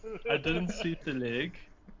I didn't sweep the leg.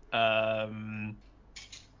 I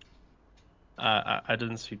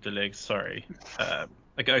didn't sweep the leg. Sorry.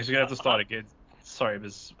 Okay, so you have to start again. Sorry, it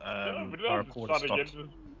was my recorder stopped.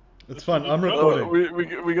 It's fine. I'm recording.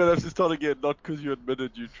 We're gonna have to start again, not because you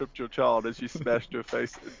admitted you tripped your child as you smashed her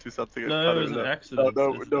face into something. And No, cut it was her an lip. accident.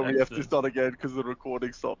 No, we have to start again because the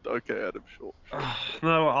recording stopped. Okay, Adam, sure.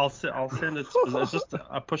 No, I'll send it. It's just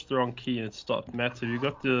I pushed the wrong key and it stopped. Matt, have you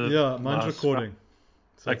got the? Yeah, mine's recording.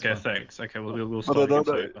 So okay, fine. thanks. Okay, we'll start again.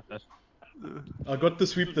 Sorry about that. I got to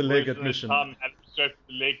sweep the leg admission. Tom had swept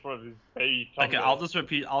the leg from his baby Tom. Okay, I'll just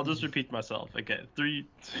repeat myself. Okay, 3,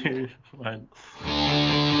 2, 1.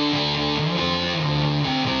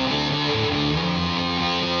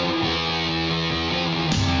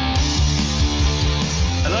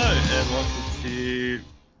 Hello and welcome to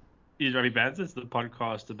Easy Rugby Bands, the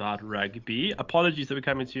podcast about rugby. Apologies that we're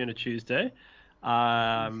coming to you on a Tuesday.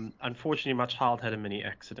 Unfortunately, my child had a mini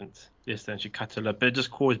accident yesterday and she cut her lip, but it just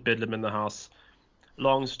caused bedlam in the house.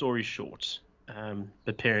 Long story short,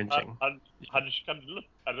 the parenting. How did she cut the lip,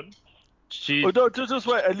 Adam? No, just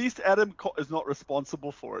wait. At least Adam is not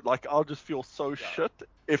responsible for it. Like, I'll just feel so shit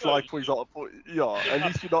if, like, for example, at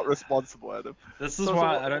least you're not responsible, Adam. This is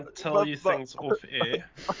why I don't tell you things off air,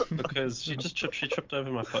 because she tripped over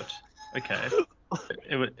my foot. Okay,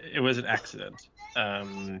 it was an accident.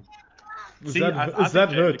 Is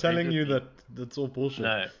that her telling you that that's all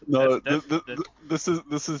bullshit? No. This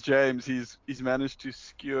is James. He's managed to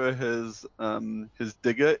skewer his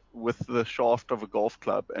digger with the shaft of a golf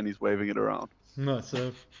club, and he's waving it around. No,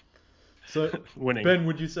 so winning. Ben,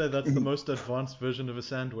 would you say that's the most advanced version of a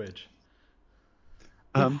sand wedge?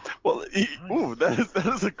 Well,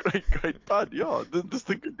 that is a great pun. Yeah, this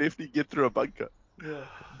thing could definitely get through a bunker. Yeah.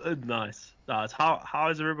 Nice. How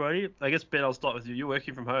is everybody? I guess Ben, I'll start with you. You're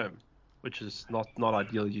working from home, which is not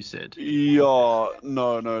ideal, you said. Yeah,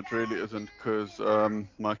 no, it really isn't, because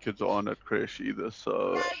my kids aren't at creche either,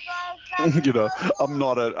 so I'm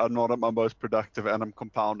not at my most productive, and I'm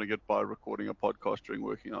compounding it by recording a podcast during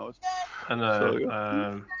working hours. I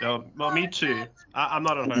know. So, well, me too. I'm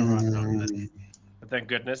not at home right now. Thank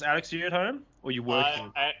goodness. Alex, are you at home or are you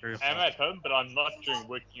working? I'm at home, but I'm not during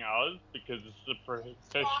working hours because it's a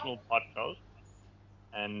professional podcast,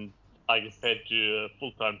 and I get paid to do a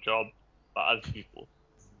full-time job by other people.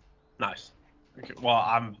 Nice. Okay. Well,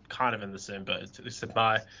 I'm kind of in the same boat, except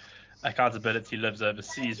my accountability lives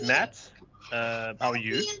overseas. Matt, how are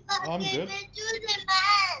you? I'm good.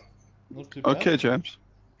 Not too bad. Okay, James.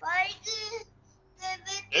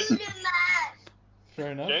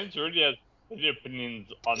 Fair enough. James already has many opinions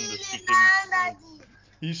on this weekend.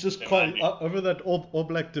 He's just can't, over that all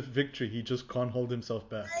black victory. He just can't hold himself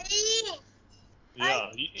back.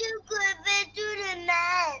 Yeah.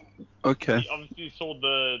 Okay. He obviously saw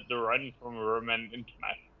the run from Roman into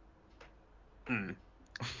Matt.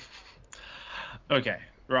 Okay,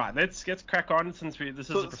 right. Let's crack on since this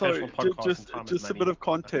is a professional podcast. Just a bit of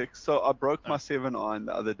context. So I broke my 7 iron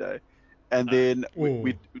the other day, and then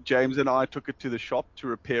James and I took it to the shop to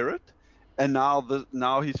repair it, and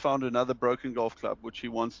now he's found another broken golf club which he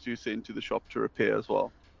wants to send to the shop to repair as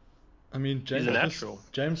well. I mean, James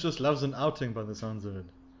just loves an outing by the sounds of it.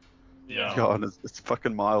 Yeah. God, it's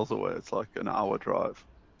fucking miles away. It's like an hour drive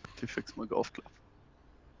to fix my golf club.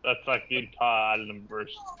 That's like the entire island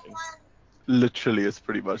version. Literally, it's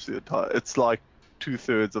pretty much the entire. It's like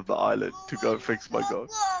 2/3 of the island to go fix my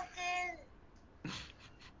golf.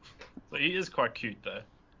 So he is quite cute though.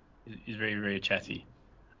 He's very, very chatty.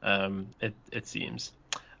 It seems.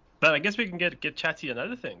 But I guess we can get chatty on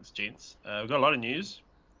other things, gents. We've got a lot of news,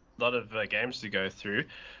 a lot of games to go through.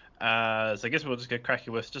 So I guess we'll just get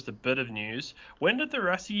cracking with just a bit of news. When did the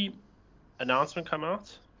Rassie announcement come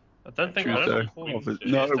out? I don't think Tuesday.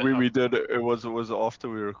 No, we did. It was after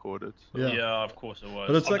we recorded. So. Yeah, of course it was.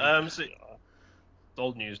 But it's like it's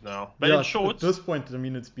old news now. But in short, at this point, I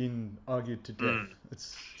mean, it's been argued to death.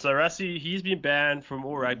 So Rassie, he's been banned from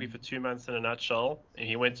all rugby for 2 months in a nutshell, and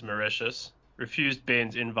he went to Mauritius, refused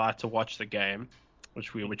Ben's invite to watch the game,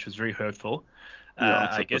 which was very hurtful.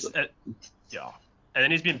 I guess. And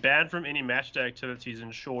then he's been banned from any matchday activities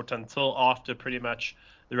in short until after pretty much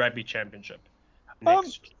the rugby championship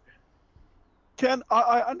next year.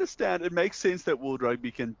 I understand it makes sense that World Rugby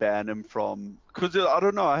can ban him from, because I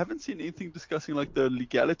don't know, I haven't seen anything discussing like the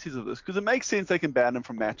legalities of this, because it makes sense they can ban him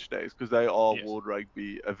from match days because they are World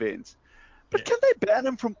Rugby events. But can they ban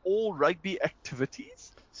him from all rugby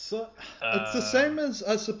activities? So it's the same as,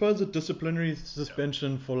 I suppose, a disciplinary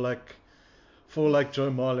suspension for Joe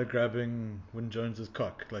Marler grabbing Wyn Jones's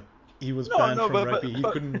cock. Like, he was banned from rugby. He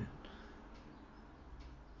couldn't.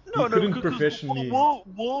 He couldn't professionally.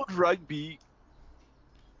 World Rugby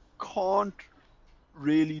can't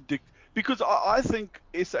really because I think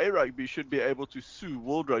SA Rugby should be able to sue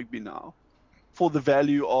World Rugby now for the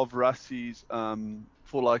value of Rassie's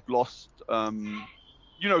for like lost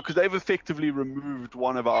because they've effectively removed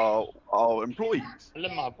one of our employees.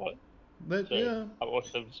 Yeah. I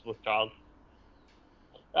watched them with child.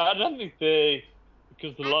 I don't think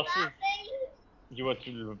because the losses you want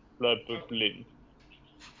to blow Berlin.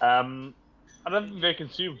 I don't think they can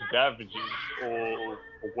sue for damages or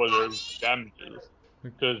whether it's damages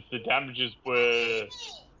because the damages were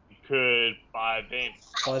incurred by them.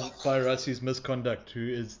 By Rassie's misconduct, who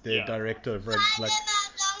is their director of rugby, like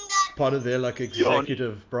part of their like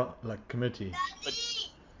executive committee. But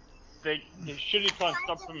they shouldn't try and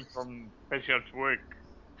stop him from finishing up to work,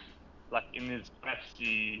 like in his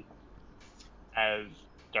capacity as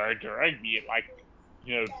director of rugby, like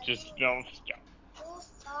just Yeah,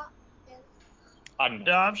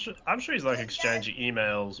 I'm sure he's like exchanging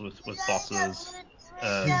emails with bosses.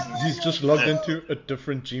 He's just logged into a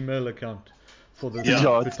different Gmail account for the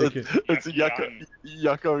it's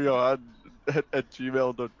Jaco Johan at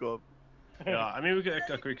gmail.com. Yeah, I mean we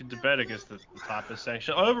could debate against the type of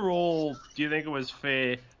sanction. Overall, do you think it was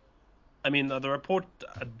fair? I mean the report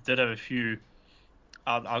did have a few.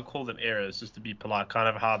 I'll call them errors just to be polite. Kind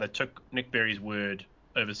of how they took Nick Berry's word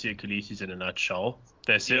over Siya Kolisi's in a nutshell.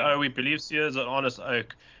 They said, we believe Siya is an honest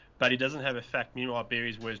oak, but he doesn't have a fact. Meanwhile,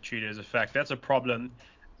 Berry's word is treated as a fact. That's a problem.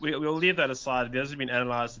 We'll leave that aside. It hasn't been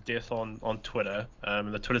analysed to death on Twitter.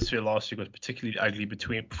 The Twitter sphere last week was particularly ugly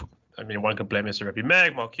between, one can blame Mr. Rugby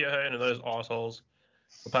Mag, Mark Keohane, and those arseholes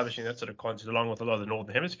for publishing that sort of content along with a lot of the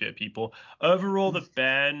Northern Hemisphere people. Overall, the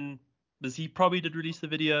ban, he probably did release the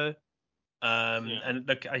video. And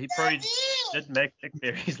look, he probably did make Nick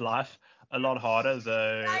Berry's life a lot harder,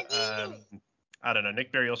 though. I don't know.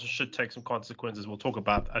 Nick Berry also should take some consequences. We'll talk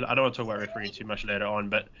about. I don't want to talk about refereeing too much later on,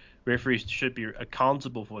 but referees should be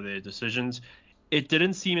accountable for their decisions. It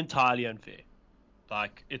didn't seem entirely unfair.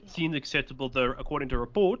 Like it seemed acceptable, though. According to a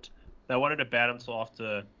report, they wanted to ban him until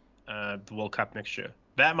after the World Cup next year.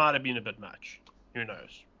 That might have been a bit much. Who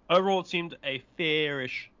knows? Overall, it seemed a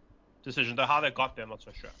fairish decision. Though how they got there, I'm not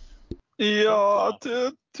so sure. Yeah,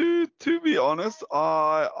 to be honest,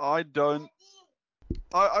 I don't.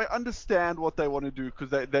 I understand what they want to do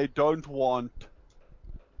because they don't want.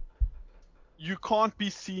 You can't be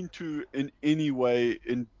seen to in any way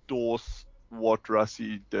endorse what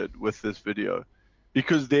Rassie did with this video,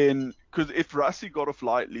 because if Rassie got off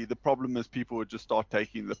lightly, the problem is people would just start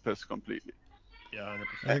taking the piss completely. Yeah,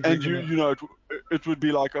 100%. And it would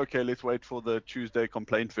be like, okay, let's wait for the Tuesday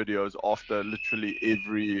complaint videos after literally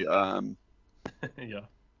every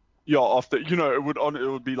after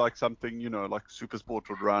it would be like something like SuperSport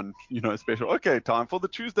would run special. Okay, time for the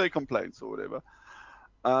Tuesday complaints or whatever.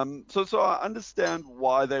 So I understand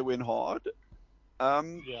why they went hard. To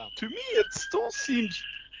me, it still seems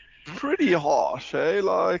pretty harsh,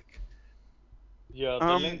 like. Yeah, the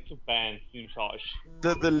length of ban seems harsh.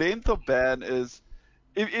 The length of ban is,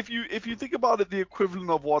 if you think about it, the equivalent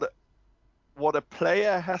of what a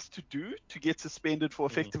player has to do to get suspended for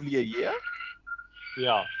effectively a year.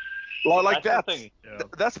 Yeah. Like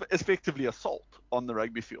that's effectively assault on the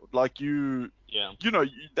rugby field. Like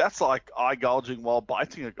that's like eye gouging while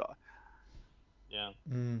biting a guy. Yeah.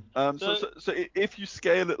 So if you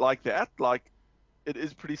scale it like that, like it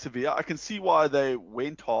is pretty severe. I can see why they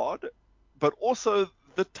went hard, but also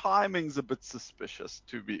the timing's a bit suspicious,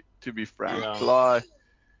 to be frank. Yeah.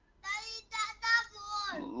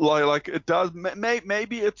 Like it does.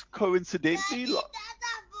 Maybe it's coincidentally.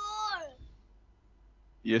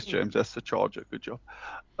 Yes, James, that's the charger. Good job.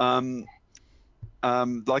 Like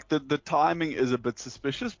the timing is a bit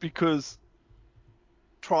suspicious because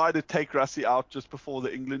try to take Rassie out just before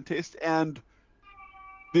the England test, and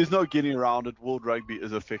there's no getting around it. World Rugby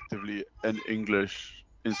is effectively an English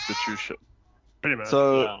institution. Pretty much.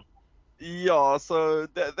 So so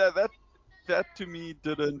that to me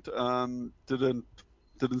didn't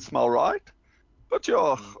smell right. But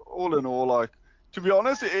all in all, like, to be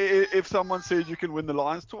honest, if someone said you can win the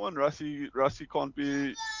Lions tour and Rassie can't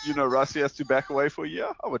be, Rassie has to back away for a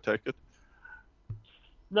year, I would take it.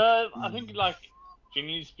 No, I think, like,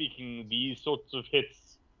 generally speaking, these sorts of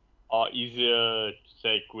hits are easier to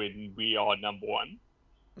take when we are number one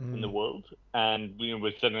in the world, and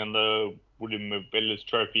we're sitting on the William Bellis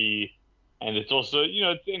Trophy, and it's also,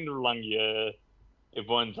 it's the end of a long year.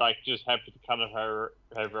 Everyone's like just happy to kind of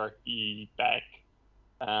have rugby back.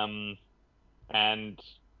 And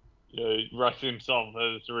Rassie himself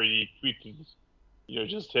has already tweeted,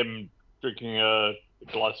 just him drinking a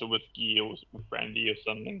glass of whiskey or brandy or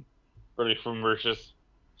something, really from Mauritius.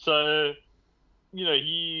 So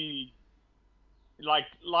he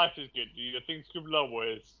life is good. Things could be a lot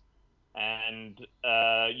worse, and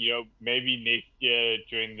maybe next year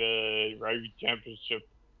during the rugby championship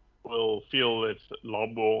we'll feel it a lot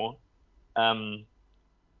more.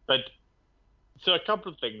 But so a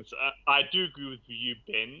couple of things. I do agree with you,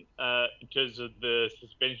 Ben, in terms of the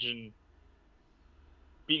suspension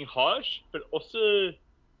being harsh, but also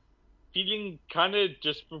feeling kind of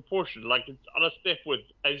disproportionate. Like it's out of step with,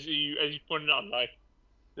 as you pointed out, like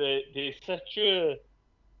there's such a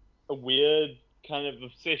weird kind of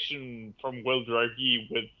obsession from World Rugby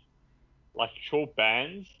with like short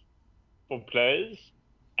bans for players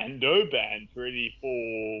and no bans really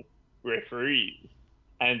for referees.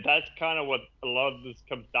 And that's kind of what a lot of this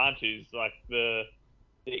comes down to, is like the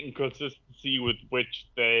inconsistency with which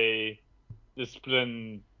they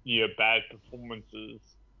discipline bad performances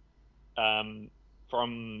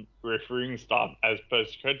from refereeing staff as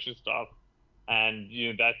opposed to coaching staff. And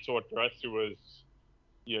that's what Rusty was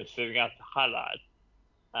setting out to highlight.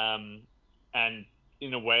 And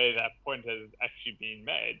in a way that point has actually been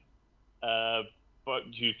made. But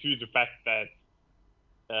through the fact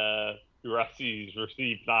that Rusty's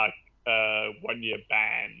received like 1 year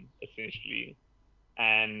ban essentially,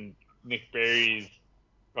 and Nick Berry's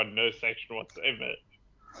got no sanction whatsoever.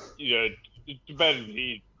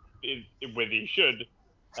 Debatably whether he should,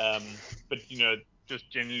 but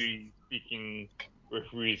just generally speaking,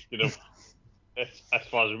 referees get off, as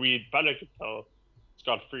far as we public can tell,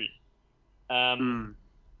 scot-free.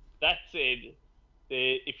 That said,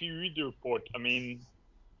 if you read the report, I mean,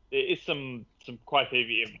 there is some quite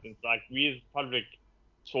heavy evidence. Like, we as public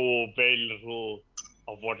saw very little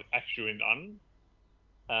of what actually went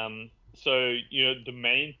on. So, the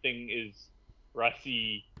main thing is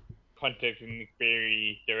Rassie contacting Nick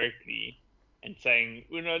Berry directly and saying,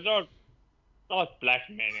 not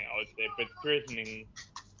blackmailing, I would say, but threatening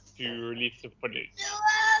to release the footage.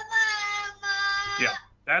 Yeah,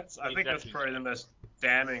 I think that's probably the most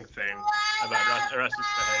damning thing about Rassie's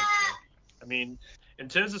behavior. I mean, in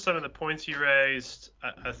terms of some of the points he raised,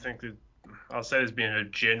 I think that I'll say there's been a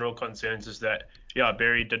general consensus that,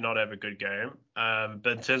 Berry did not have a good game.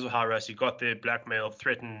 But in terms of how Rassie got there, blackmail,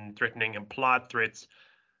 threatening, implied threats,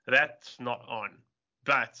 that's not on.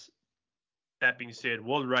 But that being said,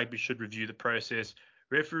 World Rugby should review the process.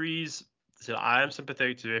 Referees, so I am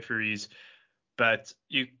sympathetic to referees, but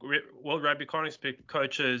World Rugby can't expect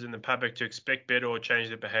coaches and the public to expect better or change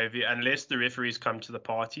their behavior unless the referees come to the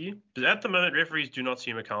party. Because at the moment, referees do not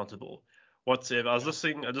seem accountable whatsoever. I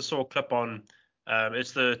just saw a clip on,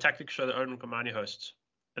 it's the tactics show that Owen Kamani hosts,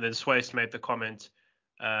 and then Swayze made the comment,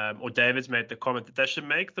 or David's made the comment that they should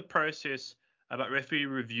make the process about referee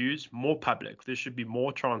reviews more public. There should be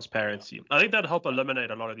more transparency. I think that'd help eliminate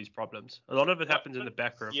a lot of these problems. A lot of it happens in the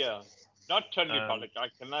back room. Yeah, not totally public. I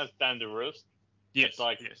can understand the risk. Yes,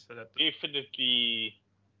 yes. Definitely.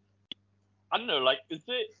 I don't know. Like, is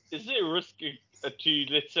there a risk to,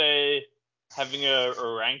 let's say, having a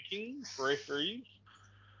ranking for referees,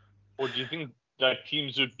 or do you think that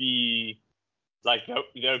teams would be like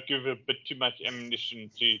they'll give a bit too much ammunition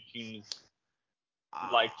to teams?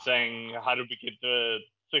 Like saying, how do we get the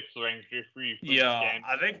 6th ranked referee for this game?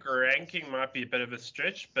 I think ranking might be a bit of a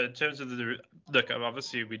stretch, but in terms of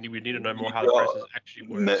obviously we need to know more how the process actually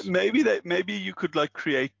works. Maybe you could like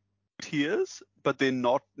create tiers, but then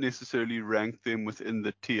not necessarily rank them within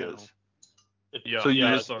the tiers. It's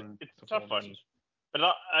a tough one. But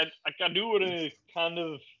I do want to kind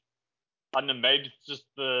of, I don't know, maybe it's just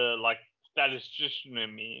the like statistician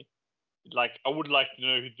in me. Like, I would like to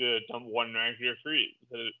know who the number 1 ranked referee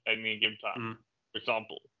is at any given time, for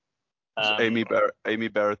example. Amy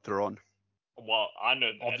Barrett-Theron. Well, I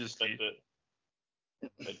know that. Obviously.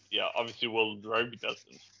 But obviously World Rugby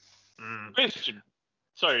doesn't. Question.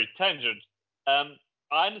 Sorry, tangent. I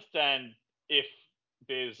understand if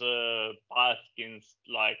there's a bias against,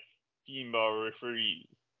 like, female referees.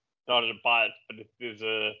 Not a bias, but if there's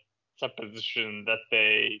a supposition that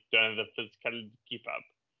they don't have the physicality to keep up,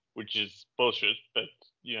 which is bullshit, but,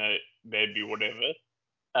 maybe whatever.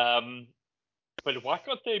 But why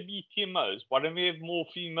can't there be TMOs? Why don't we have more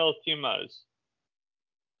female TMOs?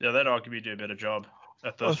 Yeah, they'd arguably do a better job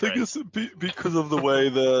at those I think rates. it's because of the way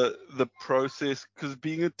the process, because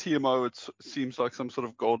being a TMO, it seems like some sort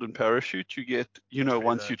of golden parachute you get,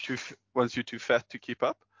 once you're too fat to keep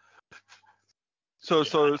up. So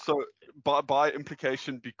by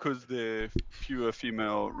implication, because there are fewer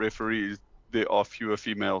female referees, there are fewer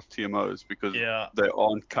female TMOs because they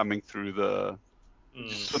aren't coming through the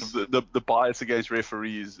sort of the bias against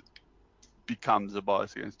referees becomes a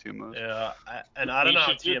bias against TMOs. Yeah, and I don't know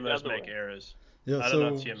how TMOs make errors. Yeah, I don't know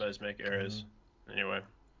how TMOs make errors. Anyway.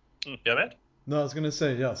 Yeah, Matt? No, I was going to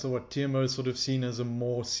say, yeah, so what TMO is sort of seen as a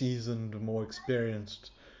more seasoned, more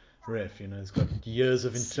experienced ref, he's got years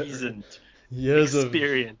of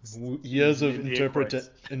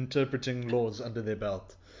interpreting laws under their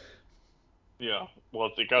belt. Yeah,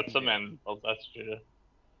 well, they got some end. Well, that's true.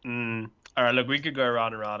 All right, look, we could go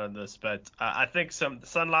around and around on this, but I think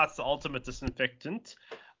sunlight's the ultimate disinfectant.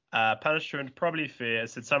 Punishment, probably fair. I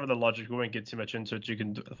said some of the logic, we won't get too much into it. You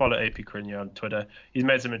can follow AP Crinio on Twitter. He's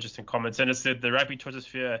made some interesting comments. And it said the rugby Twitter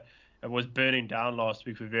sphere was burning down last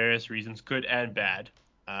week for various reasons, good and bad.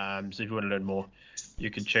 So if you want to learn more,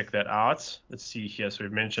 you can check that out. Let's see here. So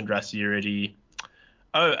we've mentioned Rassie already.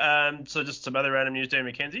 So just some other random news. Dave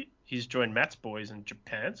McKenzie, he's joined Matt's boys in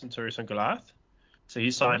Japan, Centaurus and Goliath. So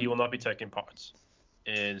he signed he will not be taking part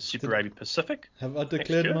in Super Rugby Pacific. Have I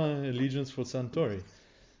declared my allegiance for Suntory?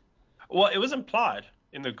 Well, it was implied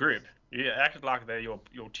in the group. You acted like they're your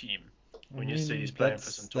team when you say he's playing for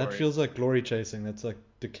Suntory. That feels like glory chasing. That's like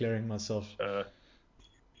declaring myself a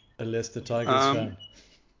Leicester Tigers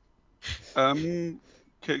fan.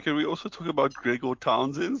 Can we also talk about Gregor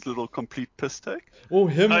Townsend's little complete piss take? Oh,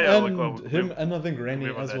 him and I think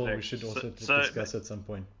Rennie as well. We should also discuss at some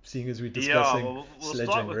point, seeing as we're discussing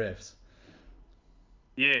sledging refs.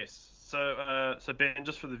 Yes. So Ben,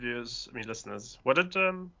 just for the viewers, listeners, what did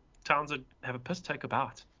Townsend have a piss take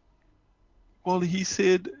about? Well, he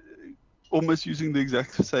said, almost using the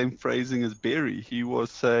exact same phrasing as Berry, he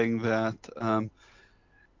was saying that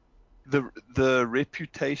the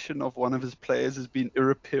reputation of one of his players has been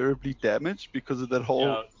irreparably damaged because of that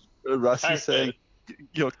whole Rassie saying,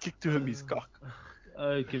 kick to him, he's cock.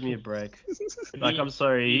 Oh, give me a break. I'm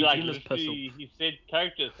sorry. He said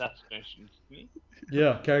character assassination, didn't he?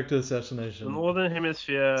 Yeah, character assassination. The Northern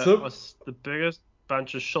Hemisphere was the biggest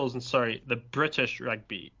bunch of shills, and the British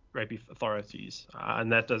rugby authorities,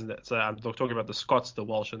 and that doesn't. So I'm talking about the Scots, the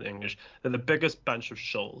Welsh, and the English. They're the biggest bunch of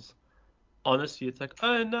shills. Honestly, it's like,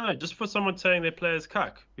 oh no, just for someone saying their player's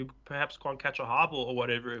cuck, who perhaps can't catch a harp or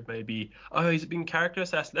whatever it may be. Oh, he's being character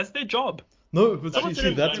assassin. That's their job. No, but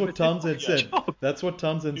see, that's what Townsend said. That's what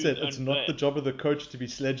Townsend said. It's not the job of the coach to be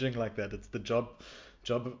sledging like that. It's the job.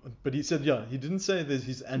 But he said, he didn't say that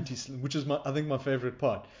he's anti, which is I think my favorite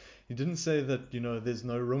part. He didn't say that there's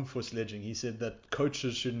no room for sledging. He said that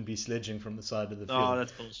coaches shouldn't be sledging from the side of the field. Oh,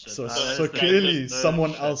 that's bullshit. So clearly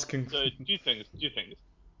someone else can. So two things.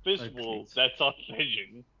 First of all, that's not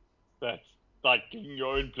sledging. That's like giving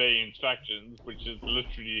your own player instructions, which is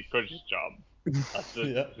literally a coach's job. That's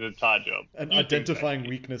the entire job. And identifying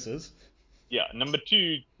weaknesses. Yeah. Number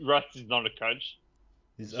two, Russ is not a coach.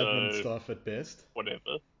 He's admin staff at best.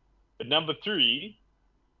 Whatever. But number three,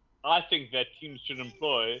 I think that teams should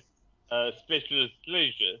employ specialist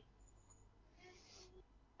leisure.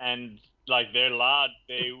 And they're allowed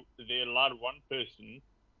one person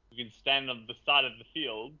who can stand on the side of the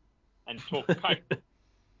field and talk kite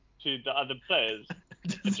to the other players.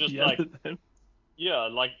 It's just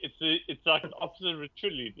it's like the opposite of a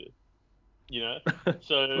cheerleader,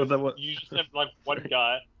 So you just have one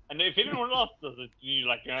guy, and if anyone else does it, you're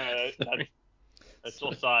like, that's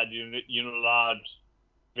offside. You're not allowed.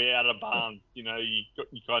 They're out of bounds. You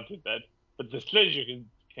can't do that. But the sledger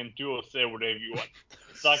can do or say whatever you want.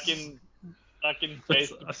 Like in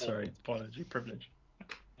basketball. Sorry, apology, privilege.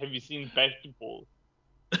 Have you seen basketball?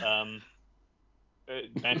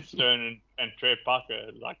 Matt Stone and Trey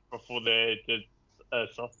Parker, before they did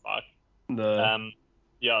South Park. No.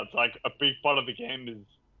 It's like a big part of the game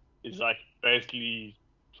is basically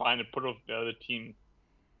trying to put off the other team.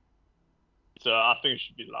 So I think it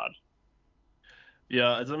should be allowed.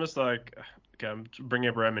 Yeah, it's almost like, I'm bringing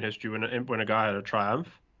up Roman history when a guy had a triumph.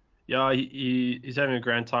 Yeah, he's having a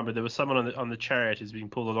grand time, but there was someone on the chariot who's being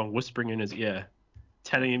pulled along, whispering in his ear,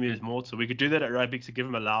 telling him he was mortal. We could do that at rugby to give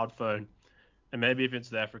him a loud phone, and maybe if in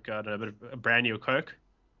South Africa, a bit of a brandy or coke,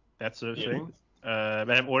 that sort of thing. But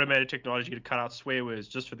have automated technology to cut out swear words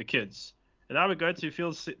just for the kids. And now we go to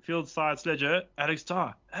field side sledger, Alex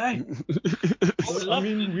Tarr. Hey.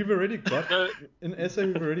 We've already got in SA.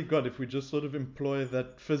 We've already got, if we just sort of employ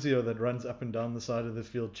that physio that runs up and down the side of the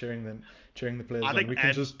field cheering the players on, we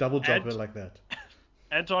can just double job it like that.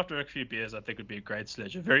 And after a few beers, I think would be a great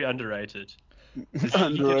sledger. Very underrated.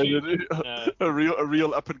 Underrated. A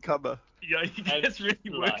real up and comer. Yeah, he gets really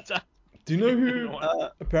worked up. Do you know who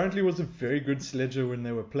apparently was a very good sledger when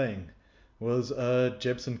they were playing? Was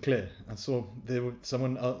Jeb Clare. I saw there was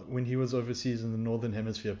someone when he was overseas in the Northern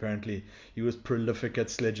Hemisphere. Apparently, he was prolific at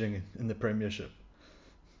sledging in the Premiership.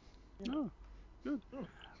 Oh, good.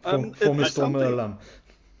 Former Stormer alum.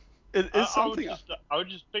 It is something. I would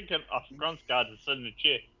just think of Afrikaans guy to sit in the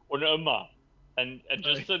chair, or Omar, and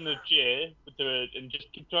just sit in a chair and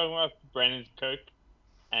just keep talking about Brandon's coke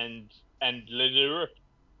and let her rip.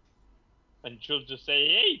 And she'll just say,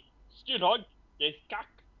 "Hey, Stu Hog, yes, cock."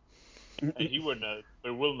 And he won't know,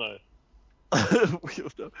 but we'll know.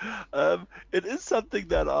 It is something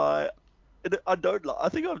that I don't like. I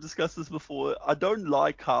think I've discussed this before. I don't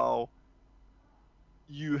like how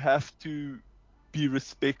you have to be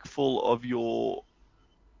respectful of your,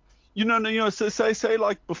 so say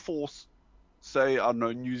like before, say, I don't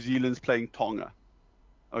know, New Zealand's playing Tonga.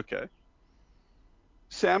 Okay.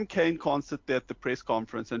 Sam Cane can't sit there at the press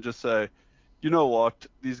conference and just say, you know what,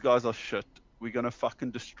 these guys are shit. We're going to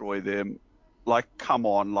fucking destroy them. Like, come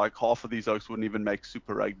on, like half of these oaks wouldn't even make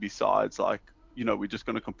Super Rugby sides. Like, we're just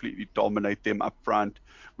going to completely dominate them up front.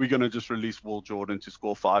 We're going to just release Will Jordan to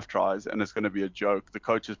score 5 tries, and it's going to be a joke. The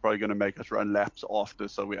coach is probably going to make us run laps after,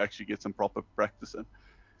 so we actually get some proper practice in.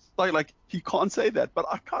 Like he can't say that, but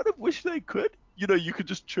I kind of wish they could. You could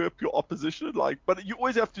just chirp your opposition, but you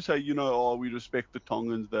always have to say, we respect the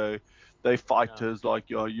Tongans. They fighters,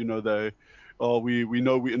 yeah. We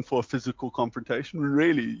know we're in for a physical confrontation.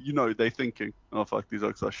 Really, they're thinking, oh fuck, these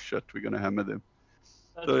oaks are shit. We're gonna hammer them.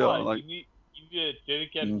 That's why you need a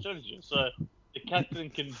dedicated strategy. So the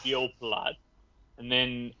captain can be all polite, and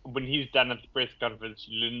then when he's done at the press conference,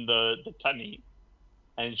 you learn the tunny,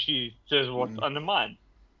 and she says what's on her mind.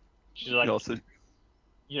 She's like,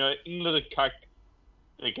 England are cuck.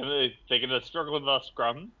 They're gonna struggle with our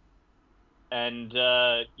scrum, and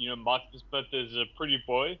Marcus Smith is a pretty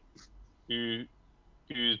boy who's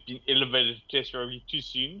been elevated to Test rugby too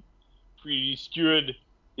soon. Free Stewart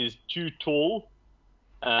is too tall.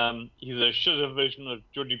 He's a shitter version of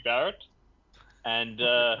Jordie Barrett, and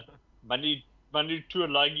Manu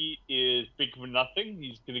Tuolagi is big for nothing.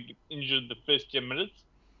 He's gonna get injured the first 10 minutes,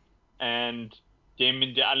 and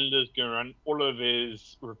Damien de Adelaar is going to run all of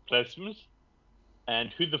his replacements.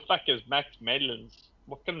 And who the fuck is Max Madelens?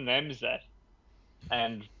 What kind of name is that?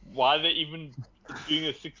 And why are they even doing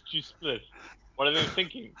a 6-2 split? What are they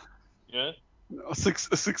thinking? A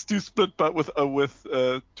 6-2 split, but with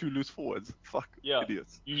 2 loose forwards. Fuck, yeah.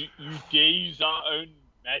 Idiots. You dare use our own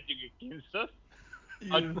magic against us?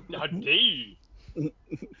 How dare you?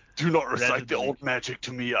 Do not recite the old magic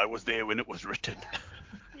to me. I was there when it was written.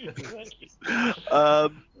 Exactly.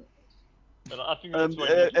 But I think that's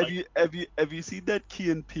have you seen that Key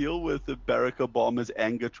and Peele with the Barack Obama's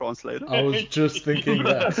anger translator? I was just thinking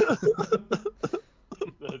that.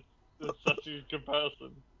 That's such a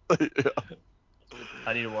comparison. Yeah.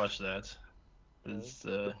 I need to watch that. But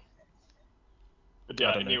yeah,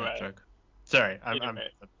 I don't know that joke. Sorry, I'm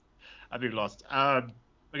being lost.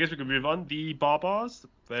 I guess we can move on. The Barbars,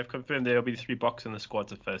 they've confirmed there will be 3 Boks in the squad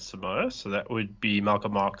to face Samoa. So that would be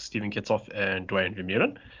Malcolm Marx, Stephen Kitsoff, and Dwayne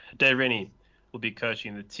Vermeulen. Dave Rennie will be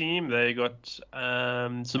coaching the team. They got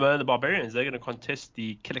Samoa and the Barbarians. They're going to contest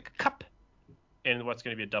the Killick Cup in what's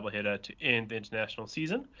going to be a doubleheader to end the international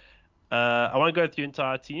season. I won't go through the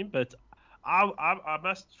entire team, but I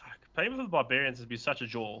must playing for the Barbarians has been such a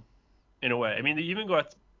jewel in a way. I mean, they even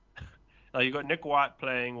got you got Nick White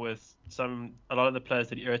playing with a lot of the players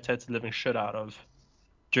that he irritates the living shit out of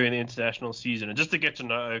during the international season, and just to get to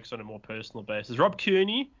know Oaks on a more personal basis. Rob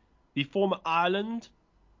Kearney, the former Ireland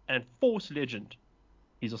and Force legend,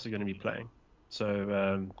 he's also going to be playing.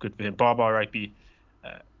 So good for him. Barbar rugby,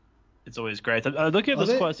 it's always great. Looking at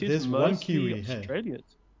the squad, there's one Kiwi, Australians.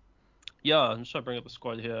 Hey? Yeah, I'm just trying to bring up the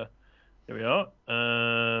squad here. Here we are.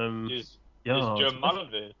 Is Joe Muller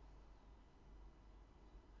there?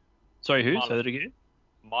 Sorry, who? Say that again.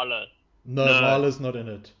 Muller. No, Marler's not in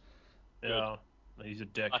it. Yeah, he's a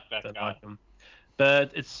dick. Don't like him.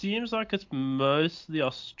 But it seems like it's mostly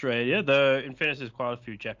Australia, though in fairness there's quite a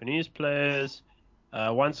few Japanese players,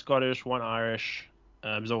 1 Scottish, 1 Irish.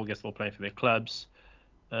 All guess they're playing for their clubs.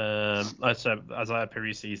 So Isaiah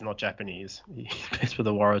Parisi, he's not Japanese. He plays for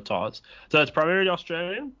the Waratahs. So it's primarily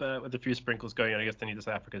Australian, but with a few sprinkles going on, I guess they need the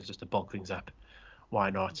South Africans just to bulk things up. Why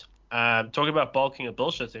not? Talking about bulking and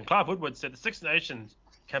bullshitting, Clive Woodward said the Six Nations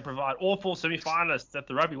can provide all 4 semi-finalists at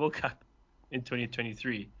the Rugby World Cup in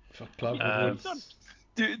 2023. Clive Woodward.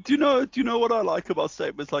 Do you know what I like about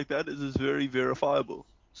statements like that? Is it's very verifiable.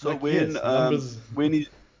 So when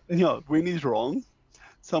he's wrong,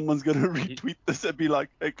 someone's gonna retweet this and be like,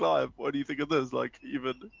 "Hey Clive, what do you think of this?" Like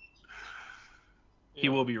even. He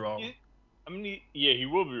will be wrong. He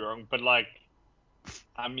will be wrong, but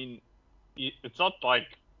it's not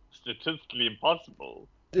like statistically impossible.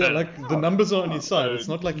 Yeah, the numbers are on his side. It's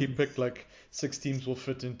not like he picked 6 teams will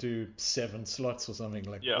fit into 7 slots or something,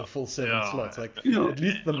 the full 7 slots. At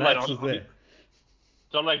least the maths is there.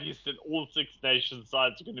 It's not like he said all 6 nation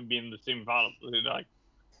sides are going to be in the semi-finals.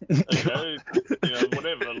 Okay,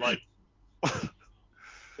 whatever. Like,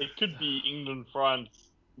 it could be England, France,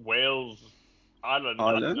 Wales, Ireland.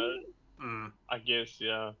 I don't know. I guess,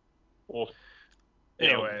 yeah. Or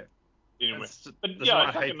anyway. But yeah,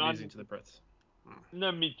 I hate losing to the Brits.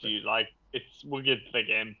 No, me too. Like, we'll get to the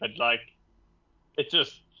game, but like, it's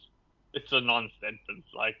a non-sentence.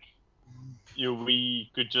 Like,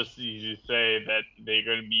 we could just easily say that they're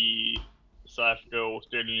going to be South Africa,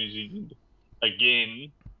 Australia, New Zealand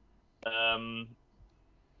again.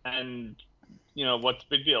 And what's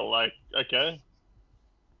the big deal? Like, okay,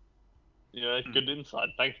 good insight.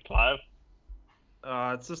 Thanks, Clive.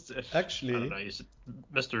 It's just actually, I don't know. You should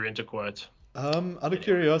Mr. Interquote. Out of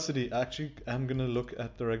curiosity, actually, I'm gonna look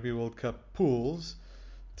at the Rugby World Cup pools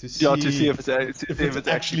to see if it's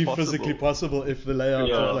actually physically possible. If the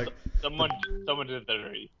layouts of like someone did that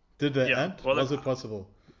already. Did they? Yeah. Was it possible?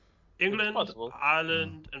 England,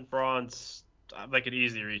 Ireland, and France, they could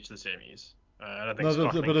easily reach the semis. I don't think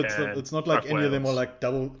Scotland but can. It's not like any of them are like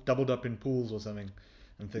doubled up in pools or something.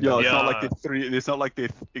 It's not like there's three. It's not like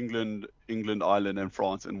there's England, Ireland, and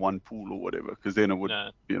France in one pool or whatever, because then it would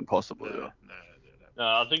be impossible. No,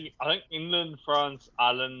 I think England, France,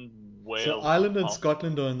 Ireland, Wales. So Ireland and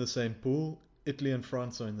Scotland are in the same pool. Italy and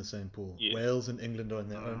France are in the same pool. Yes. Wales and England are in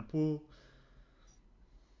their own pool.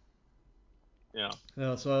 Yeah.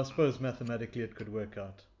 Yeah. So I suppose mathematically it could work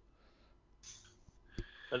out.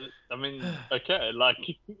 But, I mean, okay, like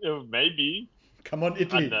maybe. Come on,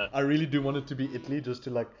 Italy! I really do want it to be Italy, just to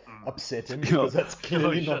like upset him, because that's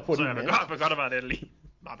clearly not what he meant. I forgot about Italy.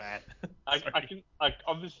 My bad. I can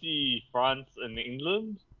obviously France and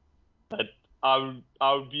England, but I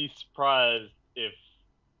would be surprised if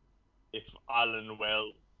Ireland and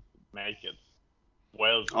Wales make it.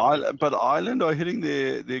 But Ireland are hitting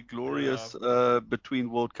their glorious between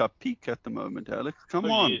World Cup peak at the moment, Alex. Come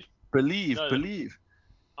on, yes. Believe.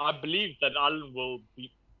 I believe that Ireland will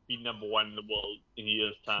be number one in the world in a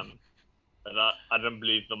year's time, but I don't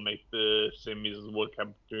believe they'll make the semis of the World Cup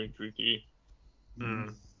 2023.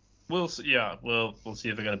 We'll see. Yeah, we'll see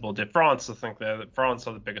if they're going to build it. France, I think France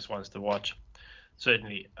are the biggest ones to watch.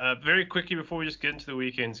 Certainly. Very quickly before we just get into the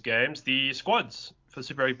weekend's games, the squads for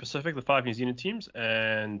Super Rugby Pacific, the 5 New Zealand teams,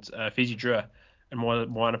 and Fiji Drua and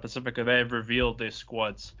Moana Pacifica, they have revealed their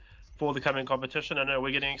squads for the coming competition. I know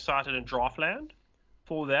we're getting excited in Draftland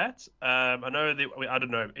for that. I know I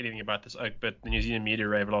don't know anything about this, but the New Zealand media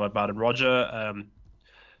rave a lot about it. Roger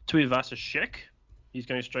Tuivasa-Sheck, he's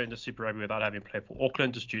going straight into Super Rugby without having played for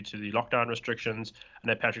Auckland just due to the lockdown restrictions. I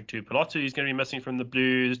know Patrick Tuipulotu, he's going to be missing from the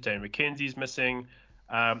Blues. Dan McKenzie's missing.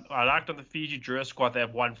 I liked on the Fiji Drua squad, they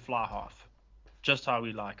have one fly half. Just how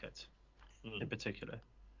we like it, in particular.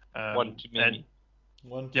 One too many.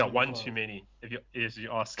 One too many. If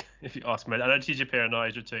you ask me, I know TJ Perenara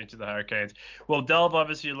is returning to the Hurricanes. We'll delve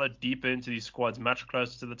obviously a lot deeper into these squads much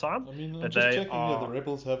closer to the time. I mean, I'm just checking here. The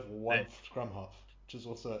Rebels have one scrum half, which is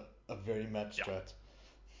also a very match strat.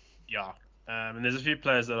 Yeah. And there's a few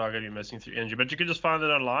players that are going to be missing through injury, but you can just find it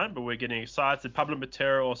online. But we're getting excited. Pablo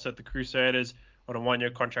Matera also at the Crusaders on a 1-year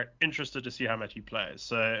contract. Interested to see how much he plays.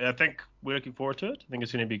 So I think we're looking forward to it. I think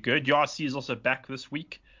it's going to be good. Yasi is also back this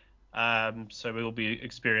week. So we'll be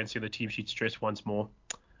experiencing the team sheet stress once more.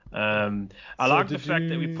 I like the fact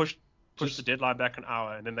that we pushed the deadline back an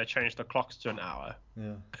hour, and then they changed the clocks to an hour.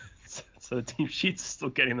 Yeah. So the team sheet's still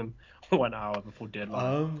getting them 1 hour before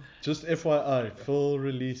deadline. Just FYI, Phil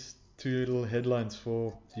released 2 little headlines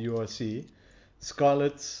for the URC.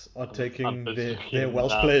 Scarlets are taking their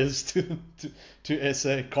Welsh players to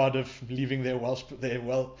SA. Cardiff leaving their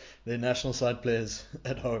national side players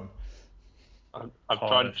at home. I've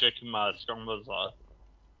tried checking my scrummers.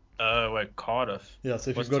 Oh, wait, Cardiff. Yeah,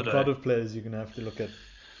 so if you've got Cardiff players, you're going to have to look at...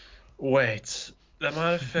 Wait, that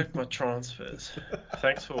might affect my transfers.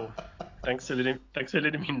 Thanks for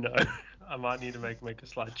letting me know. I might need to make a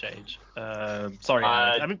slight change. Sorry,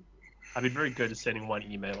 Alex. I've been very good at sending one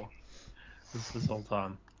email this whole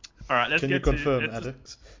time. All right, Can you confirm,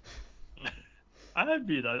 Alex? I have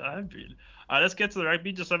been. Let's get to the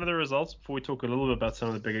rugby. Just some of the results before we talk a little bit about some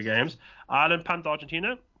of the bigger games. Ireland pumped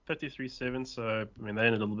Argentina 53-7. So I mean they're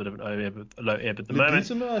in a little bit of a low ebb at the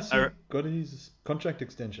moment. I got his contract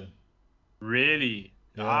extension. Really?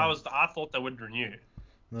 Yeah. I thought they would renew.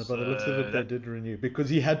 No, by the looks of it, they did renew because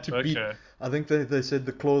he had to beat. I think they said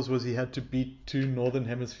the clause was he had to beat 2 Northern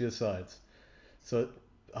Hemisphere sides. So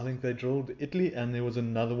I think they drilled Italy, and there was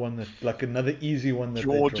another one another easy one that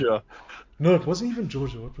Georgia. No, it wasn't even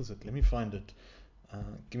Georgia. What was it? Let me find it.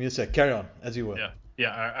 Give me a sec. Carry on as you were.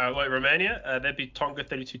 Yeah. Romania, they beat Tonga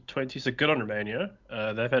 32-20. So good on Romania.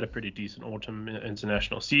 They've had a pretty decent autumn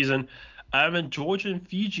international season. And Georgia and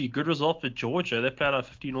Fiji, good result for Georgia. They played a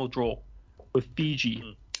 15-all draw with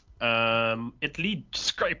Fiji. Italy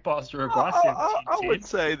scraped past Uruguay. I would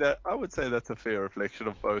say that's a fair reflection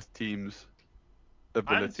of both teams'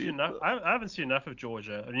 ability. I haven't seen enough of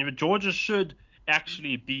Georgia. I mean, but Georgia should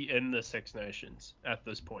actually be in the Six Nations at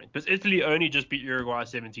this point. But Italy only just beat Uruguay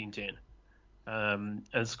 17-10.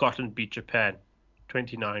 And Scotland beat Japan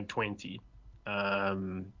 29-20.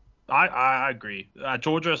 I agree.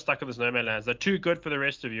 Georgia is stuck in this no man's land. They're too good for the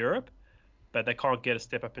rest of Europe, but they can't get a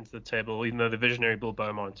step up into the table, even though the visionary Bill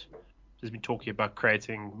Beaumont has been talking about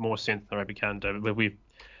creating more sense than Rugby Canada. But we've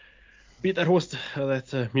beat that horse,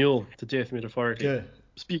 that mule to death metaphorically. Yeah.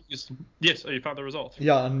 Yes, you found the result.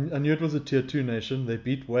 Yeah, I knew it was a Tier 2 nation. They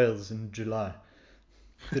beat Wales in July,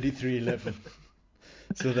 33-11.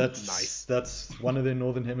 So that's nice. That's one of their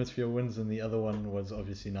Northern Hemisphere wins, and the other one was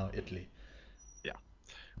obviously now Italy. Yeah.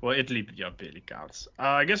 Well, Italy, barely counts.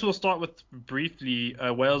 I guess we'll start with briefly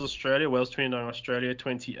Wales, Australia. Wales 29, Australia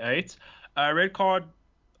 28. Red card,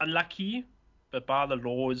 unlucky, but by the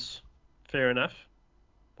laws, fair enough.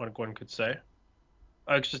 One could say.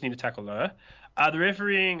 Oaks just need to tackle lower. The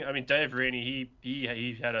refereeing, I mean, Dave Rennie,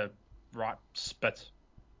 he had a right spit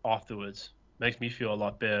afterwards. Makes me feel a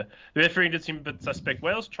lot better. The refereeing did seem a bit suspect.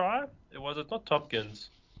 Wales try. It's not Tompkins.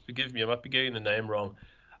 Forgive me, I might be getting the name wrong.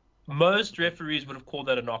 Most referees would have called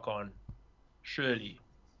that a knock on. Surely.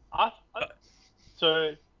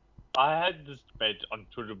 So I had this debate on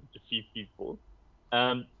Twitter with a few people.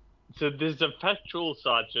 So there's a factual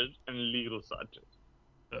side to it and a legal side to it.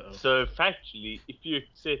 Uh-oh. So factually, if you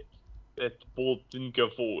accept that the ball didn't go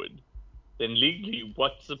forward, then legally,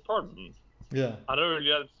 what's the problem? Yeah. I don't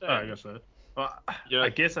really understand. I guess so. Well, I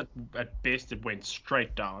guess at best it went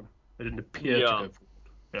straight down. It didn't appear to go forward.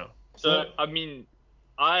 Yeah. So, I mean,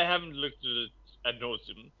 I haven't looked at it ad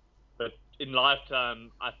nauseum, but in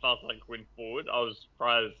lifetime, I felt like it went forward. I was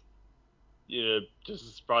surprised, just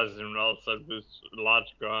as surprised as anyone else that it was a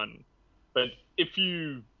large ground. But if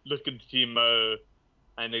you look at the TMO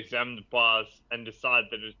and examine the pass and decide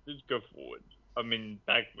that it did go forward,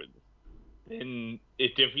 backwards, then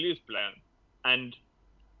it definitely is planned. And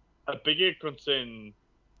a bigger concern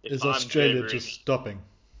is Australia just stopping.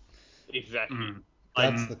 Exactly.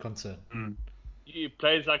 That's the concern.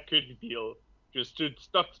 Players like Curtis Beale just stood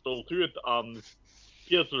stock still, threw at the arms,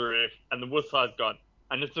 peeled to the ref, and the whistle's gone.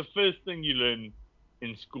 And it's the first thing you learn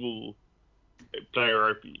in school, player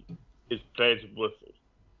rugby, is players with whistles.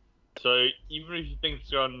 So even if you think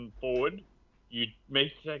it's gone forward, you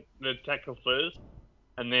make the tackle first,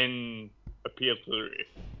 and then appeal to the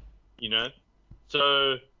ref.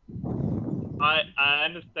 So I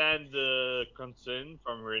understand the concern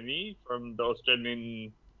from Rennie, from the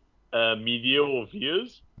Australian media or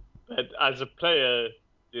viewers, but as a player,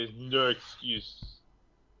 there's no excuse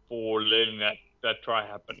for letting that try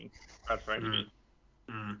happen, quite frankly.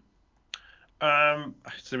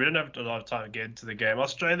 So we don't have a lot of time to get into the game.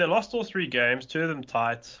 Australia lost all 3 games, 2 of them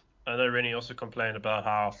tight. I know Rennie also complained about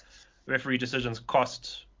how referee decisions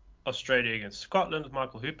cost Australia against Scotland with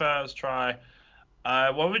Michael Hooper's try.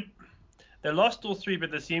 They lost all 3,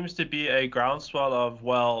 but there seems to be a groundswell of,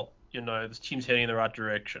 this team's heading in the right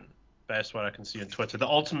direction. That's what I can see on Twitter. The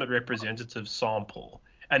ultimate representative sample,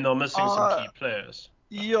 and they're missing some key players.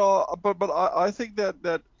 Yeah, but I think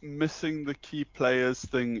that missing the key players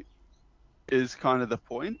thing is kind of the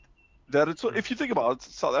point. That it's if you think about it,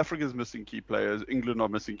 South Africa's missing key players, England are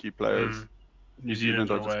missing key players, New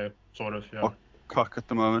Zealand are away, sort of, yeah. Cock at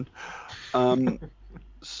the moment.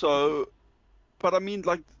 So, but I mean,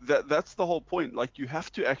 like that's the whole point. Like you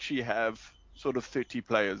have to actually have sort of 30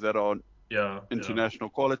 players that are international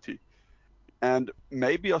quality. And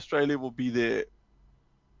maybe Australia will be there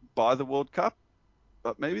by the World Cup,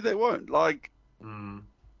 but maybe they won't. Like,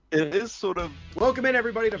 it is sort of... Welcome in,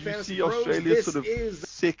 everybody, to Fantasy Pros. Australia's sort of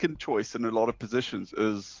second choice in a lot of positions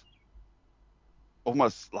is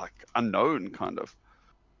almost, like, unknown, kind of.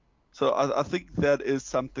 So I think that is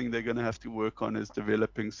something they're going to have to work on, is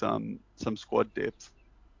developing some squad depth.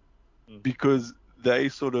 Because they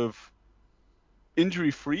sort of...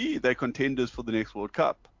 Injury-free, they're contenders for the next World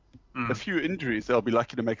Cup. A few injuries, they'll be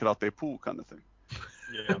lucky to make it out their pool, kind of thing.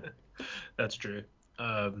 Yeah, that's true.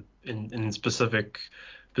 In specific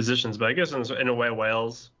positions, but I guess in a way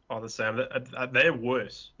Wales are the same. They're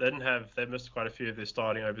worse. They missed quite a few of their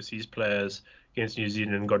starting overseas players against New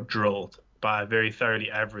Zealand and got drilled by a very thoroughly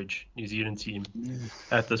average New Zealand team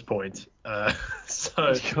at this point. I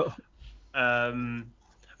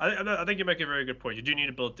think you make a very good point. You do need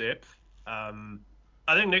to build depth.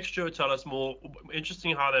 I think next year will tell us more.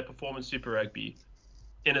 Interesting how they perform in Super Rugby,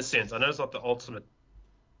 in a sense. I know it's not the ultimate.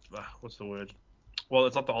 What's the word? Well,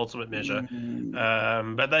 it's not the ultimate measure,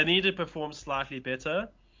 but they need to perform slightly better.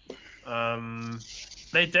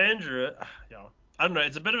 They're dangerous. Yeah, I don't know.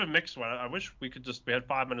 It's a bit of a mixed one. I wish we had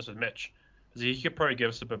 5 minutes with Mitch, because he could probably give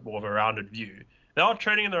us a bit more of a rounded view. They are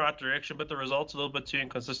trending in the right direction, but the results are a little bit too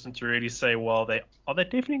inconsistent to really say, well, are they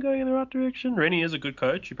definitely going in the right direction? Rennie is a good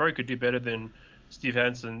coach. He probably could do better than Steve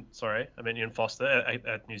Hansen. Sorry, I mean Ian Foster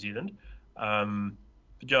at New Zealand. But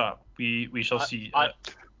yeah, we shall see. I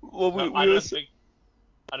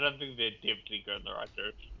don't think they're definitely going in the right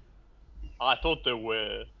direction. I thought they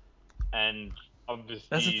were, and obviously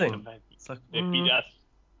that's the thing. It's like, they beat us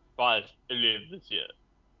twice earlier this year,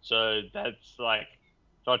 so that's like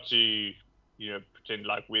not to pretend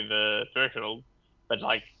like we're the threshold, but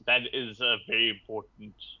like that is a very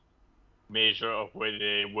important measure of where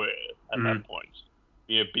they were at that point.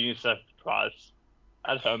 Beating us twice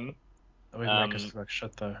at home. They make us look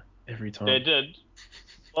shit though every time. They did.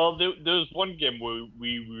 Well, there was one game where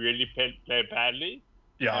we really played badly.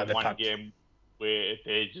 Yeah, and one game where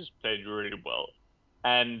they just played really well,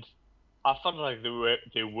 and I felt like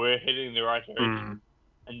they were heading in the right direction,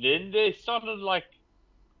 and then they started like,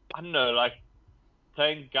 I don't know, like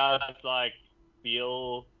playing guys like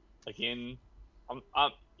Beal again. I'm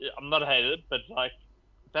not a hater, but like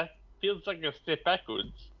that feels like a step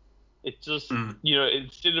backwards. It's just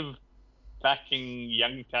instead of backing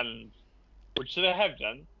young talent, which they have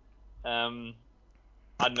done, I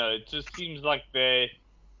don't know. It just seems like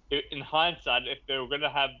in hindsight, if they were going to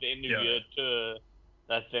have the end of year tour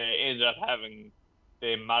that they ended up having,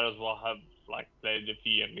 they might as well have like played a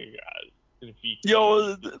few younger guys.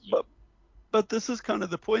 But this is kind of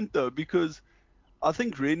the point though, because I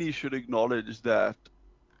think Rennie should acknowledge that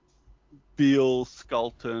Beal,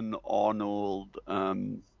 Skelton, Arnold,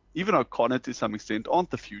 even O'Connor to some extent aren't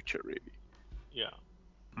the future really. Yeah.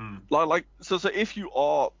 Like so if you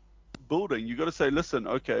are building, you got to say, listen,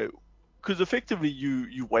 okay, because effectively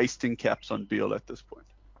you wasting caps on Beal at this point.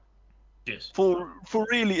 Yes. For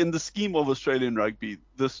really in the scheme of Australian rugby,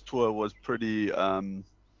 this tour was pretty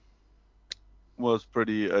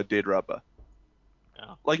dead rubber.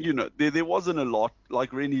 Yeah. Like there wasn't a lot.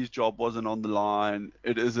 Like Rennie's job wasn't on the line.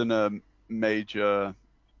 It isn't a major.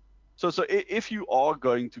 So if you are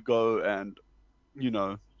going to go and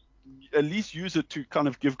at least use it to kind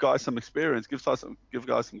of give guys some experience, give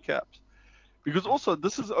guys some caps. Because also they're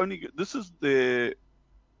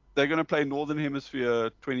going to play Northern Hemisphere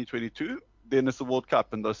 2022, then it's the World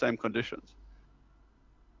Cup in those same conditions.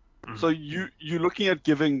 So you're looking at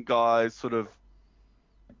giving guys sort of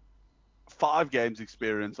 5 games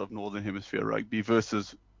experience of Northern Hemisphere rugby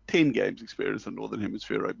versus 10 games experience of Northern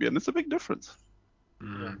Hemisphere rugby, and it's a big difference.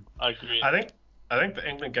 Yeah, I agree. I think the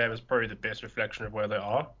England game is probably the best reflection of where they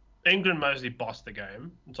are. England mostly bossed the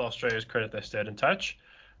game. To Australia's credit, they stayed in touch.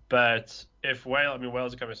 But if Wales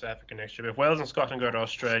are coming to South Africa next year. But if Wales and Scotland go to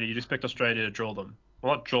Australia, you'd expect Australia to drill them.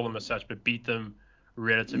 Well, not drill them as such, but beat them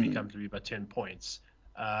relatively comfortably by 10 points.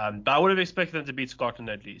 But I would have expected them to beat Scotland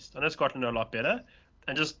at least. I know Scotland are a lot better.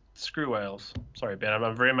 And just screw Wales. Sorry, Ben.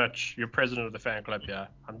 I'm very much your president of the fan club here.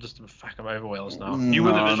 I'm over Wales now. You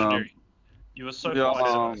were the visionary. You were so far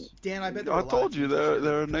ahead of us. Dan, I bet I told you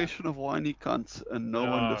they're a nation of whiny cunts, and no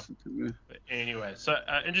one listened to me. But anyway, so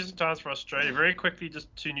interesting times for Australia. Very quickly,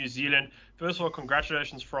 just to New Zealand. First of all,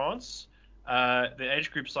 congratulations, France. The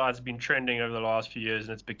age group sides have been trending over the last few years,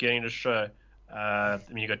 and it's beginning to show.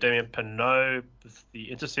 You got Damien Penaud with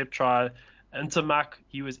the intercept try. Intermac,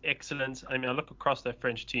 he was excellent. I look across that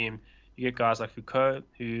French team. You get guys like Foucault,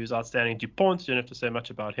 who's outstanding. Dupont, you don't have to say much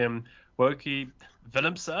about him. Woki,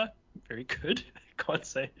 Willemse, very good. Can't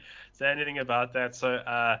say anything about that. So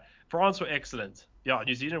France were excellent. Yeah,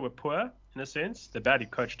 New Zealand were poor in a sense. They're badly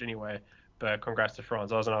coached anyway. But congrats to France.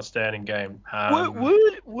 That was an outstanding game.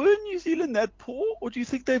 Were New Zealand that poor, or do you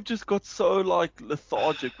think they've just got so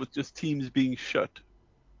lethargic with just teams being shit?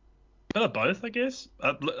 Both, I guess.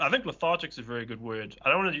 I think lethargic's a very good word. I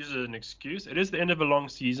don't want to use it as an excuse. It is the end of a long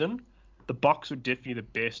season. The Boks were definitely the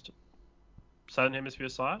best Southern Hemisphere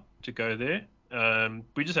side to go there.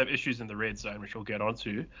 We just have issues in the red zone, which we'll get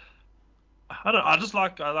onto. I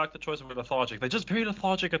like the choice of lethargic. They're just very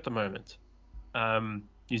lethargic at the moment.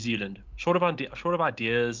 New Zealand, short of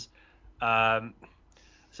ideas. So I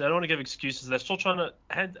don't want to give excuses. They're still trying to.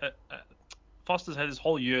 Foster's had his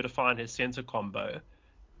whole year to find his center combo.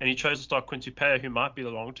 And he chose to start Quincy Payer, who might be the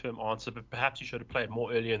long-term answer, but perhaps he should have played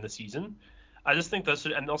more earlier in the season. I just think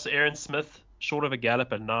and also Aaron Smith, short of a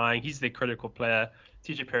gallop at 9, he's their critical player.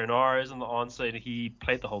 TJ Perinara isn't the answer, and he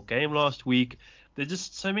played the whole game last week. There's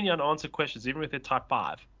just so many unanswered questions, even with their type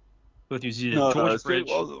 5 with New Zealand. George Bridge.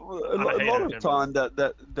 A lot of time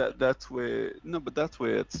that's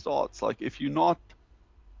where it starts. Like if you're not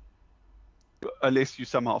Unless you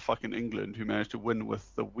somehow fucking England, who managed to win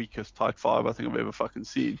with the weakest tight five I think I've ever fucking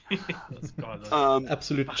seen.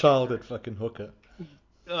 Absolute child at fucking hooker.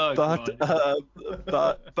 Oh, but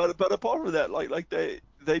God. but apart from that, like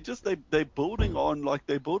they're building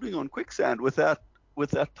on quicksand with that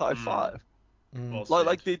tight five. Well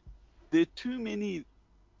Like there are too many.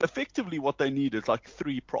 Effectively, what they need is like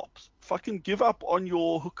 3 props. Fucking give up on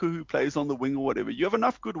your hooker who plays on the wing or whatever. You have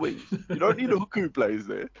enough good wings. You don't need a hooker who plays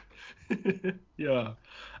there. Yeah.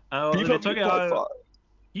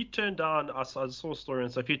 He turned down. I saw a story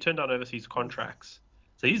and stuff. He turned down overseas contracts,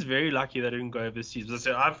 so he's very lucky that he didn't go overseas. But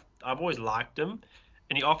so I've always liked him,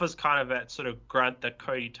 and he offers kind of that sort of grunt that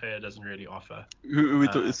Cody Taylor doesn't really offer. Who we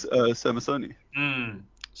thought is Samasoni. And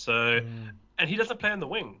he doesn't play on the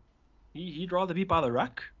wing. He'd rather be by the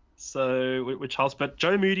ruck. So, which helps. But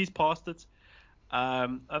Joe Moody's passed it. I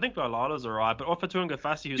think Lala's alright, but Ofa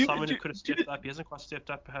Tu'ungafasi, who's someone who could have stepped up, he hasn't quite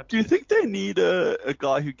stepped up perhaps. Do you think they need a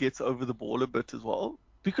guy who gets over the ball a bit as well?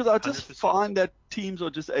 Because I just 100%. find that teams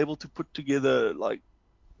are just able to put together like.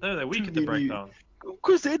 No, they're weak at the breakdown.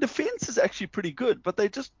 Because their defense is actually pretty good, but they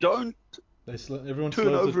just don't Everyone turn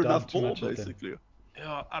slows over it down enough too ball, much basically.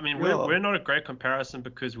 Yeah, I mean, we're not a great comparison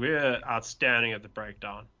because we're outstanding at the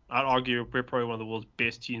breakdown. I'd argue we're probably one of the world's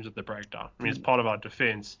best teams at the breakdown. I mean, it's part of our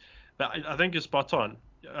defense. But I think you're spot on.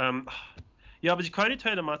 But Cody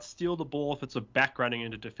Taylor might steal the ball if it's a back running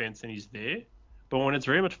into defense and he's there. But when it's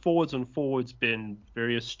very much forwards on forwards, been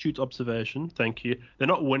very astute observation. Thank you. They're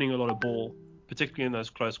not winning a lot of ball, particularly in those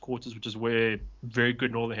close quarters, which is where very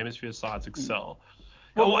good Northern Hemisphere sides excel.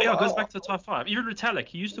 It goes back to the top 5. Even Retallick,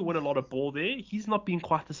 he used to win a lot of ball there. He's not been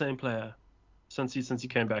quite the same player since he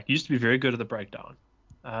came back. He used to be very good at the breakdown.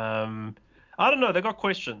 I don't know. They got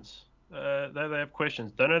questions. They have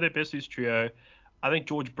questions. Don't know their best use trio. I think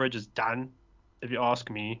George Bridge is done. If you ask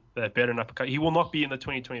me, they're better enough. He will not be in the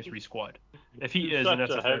 2023 squad. If he is, then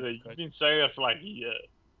that's a fair. You've been saying that for like a year.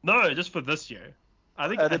 No, just for this year. I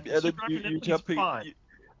think he's fine.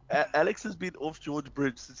 Alex has been off George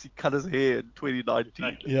Bridge since he cut his hair in 2019.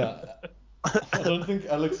 Exactly. Yeah. I don't think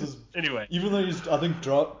Alex is. Anyway. Even though I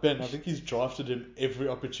think he's drafted him every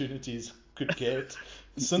opportunity he could get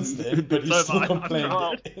since then, but he's still complained.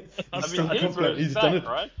 He's done it.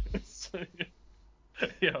 Right?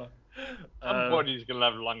 Yeah. Somebody's gonna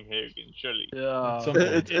have long hair again, surely. Yeah.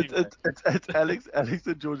 It's Alex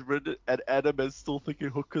and George Bridge and Adam is still thinking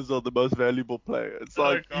hookers are the most valuable player. It's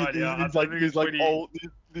like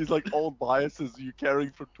these old biases you carrying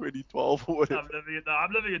from 2012 or whatever.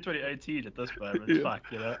 I'm living in 2018 at this moment. Yeah. Fuck,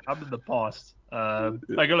 I'm in the past.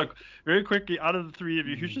 Okay, look, very quickly, out of the 3 of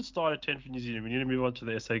you, who should start at 10 for New Zealand? We need to move on to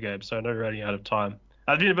the SA game, so I know we're running out of time.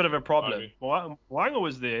 That's been a bit of a problem. Wanga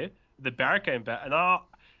was there, the Barrett came back, and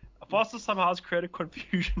Foster somehow has created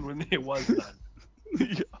confusion when there was none.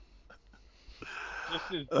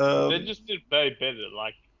 They just did very better.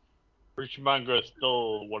 Like, Richmanga is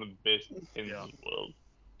still one of the best in the world.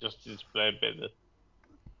 Just to play better.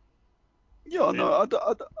 Yeah, no, I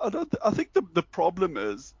don't. I think the problem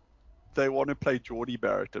is they want to play Geordie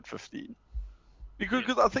Barrett at 15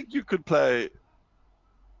 because I think you could play.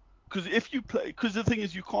 Because the thing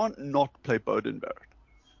is you can't not play Beauden Barrett.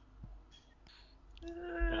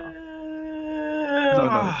 No,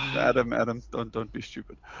 Adam, don't be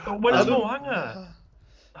stupid. What is Mo'unga?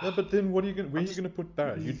 Yeah, but then where are you gonna put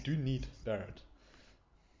Barrett? You do need Barrett.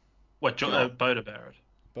 What, Beauden Barrett?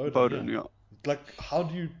 Beauden, yeah. Like, how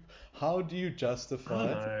do you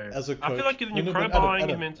justify as a coach? I feel like you're crowbarring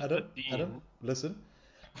him into 15. Adam, listen.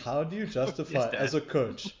 How do you justify as a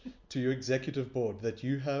coach to your executive board that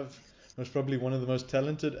you have most probably one of the most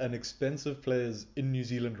talented and expensive players in New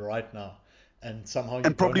Zealand right now, and somehow you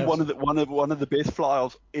probably one of the best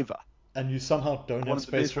flyers ever, and you somehow don't have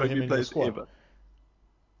space for him in your squad? Ever.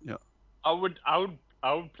 Yeah, I would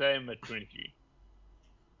play him at 23.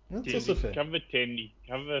 That's also fair. Cover 10,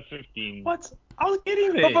 cover 15. What? I was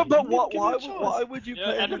getting there. But why would you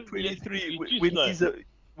play him at 23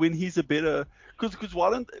 when he's a better?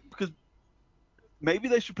 Because maybe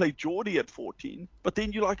they should play Geordie at 14, but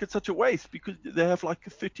then it's such a waste because they have like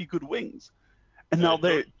 30 good wings, and now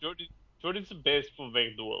Geordie's the best fullback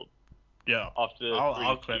in the world. Yeah,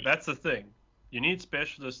 I'll claim that's the thing. You need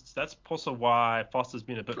specialists. That's also why Foster's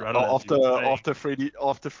been a bit relevant.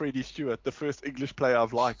 After Freddie Stewart, the first English player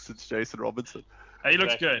I've liked since Jason Robinson. Hey, he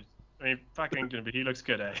looks good. I mean, fuck England, but he looks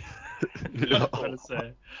good, eh?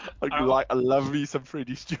 I love me some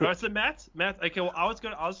Freddie Stewart. Alright, so Matt. Okay, well,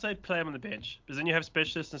 I'll say play him on the bench, because then you have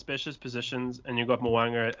specialists in specialist positions, and you've got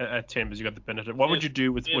Mo'unga at 10, because you got the benefit. What would you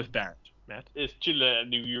do with Barrett, Matt? It's chiller,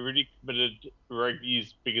 and you already committed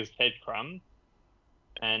rugby's biggest hate crime,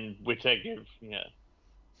 and Whittaker,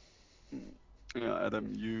 Yeah,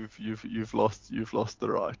 Adam, you've lost the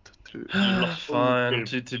right to. Fine,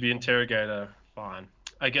 to be interrogator. Fine.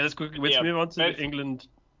 Okay, let's move on to the England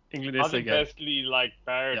I think basically like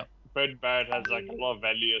Bird Barrett has like a lot of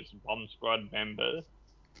value as a bomb squad member.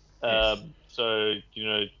 So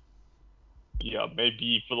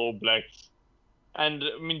maybe for the All Blacks, and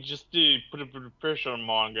I mean just to put a bit of pressure on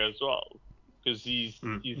Mo'unga as well, because he's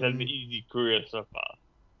had the easy career so far,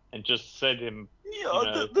 and just set him.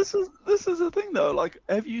 Yeah, this is the thing though. Like,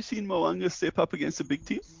 have you seen Mo'unga step up against a big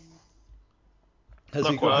team? Has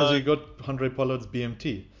he got Handré Pollard's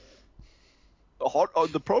BMT?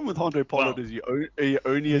 The problem with Handré Pollard is he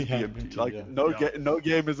only has BMT. Like no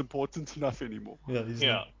game is important enough anymore.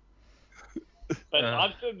 Yeah. But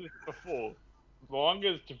I've said this before.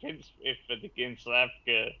 Mo'unga's defense effort against South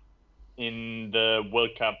Africa in the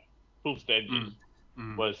World Cup pool stages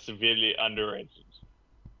was severely underrated.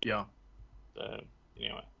 Yeah. So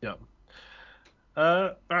anyway. Yeah.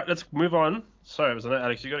 All right, let's move on. Sorry,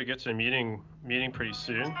 Alex, you got to get to a meeting pretty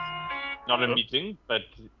soon. Not a meeting, but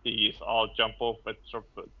yes, I'll jump off at top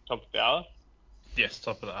of the hour. Yes,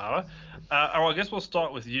 top of the hour. I guess we'll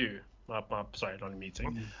start with you. Sorry, not a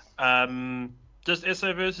meeting. Just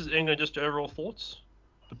SA versus England, just your overall thoughts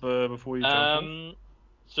before you jump in?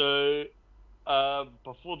 So,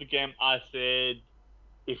 before the game, I said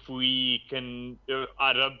if we can,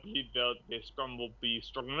 I don't believe that their scrum will be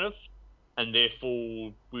strong enough, and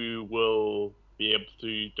therefore we will be able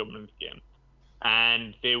to dominate the game.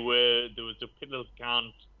 And there was a penalty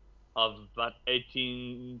count of about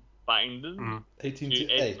 18 by England, 18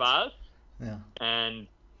 to 8 by us, and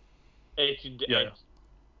 18 to 8,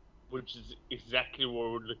 which is exactly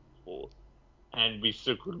what we're looking for, and we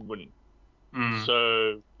still couldn't win.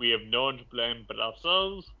 So we have no one to blame but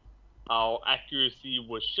ourselves. Our accuracy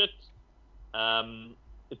was shit.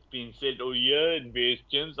 It's been said all year in various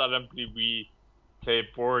gyms. I don't believe we play a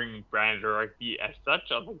boring brand of rugby as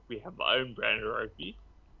such. I think we have our own brand of rugby,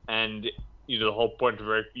 and the whole point of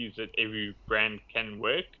rugby is that every brand can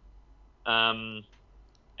work. And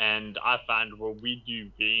I find what we do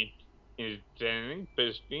very entertaining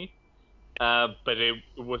personally, but it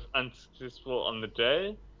was unsuccessful on the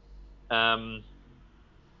day.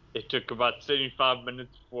 It took about 75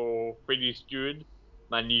 minutes for Freddie Stewart,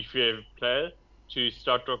 my new favorite player, to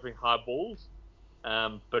start dropping high balls,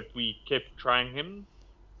 but we kept trying him.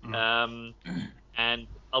 And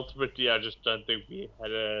ultimately, I just don't think we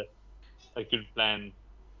had a good plan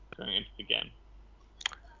going into the game.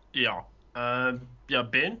 Yeah.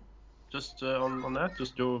 Ben, just on that,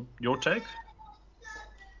 just your take.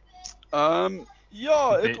 It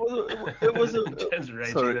was a Ben's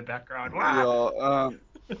raging in the background. Wow. Yeah.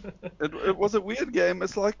 It was a weird game.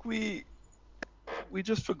 It's like we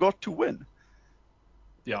just forgot to win.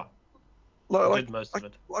 Yeah. Like, did most of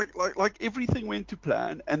it. Like everything went to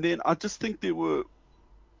plan, and then I just think there were,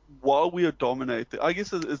 while we are dominating, I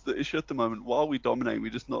guess is the issue at the moment. While we dominate,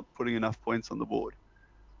 we're just not putting enough points on the board.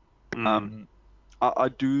 I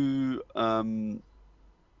do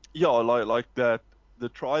like that. The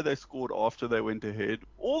try they scored after they went ahead,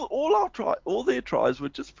 all their tries were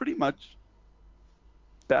just pretty much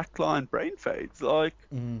backline brain fades. Like,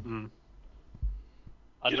 I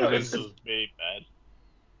think this was very bad.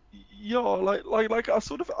 Yeah, like I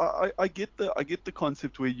sort of I get the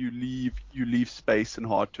concept where you leave space in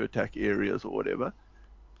hard to attack areas or whatever.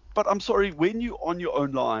 But I'm sorry, when you're on your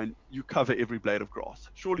own line, you cover every blade of grass.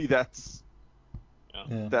 Surely that's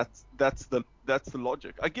the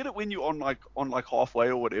logic. I get it when you're on like halfway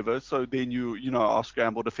or whatever. So then our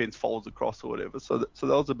scramble defense folds across or whatever. So that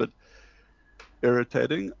was a bit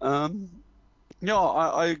irritating. Yeah,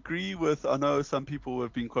 I agree with. I know some people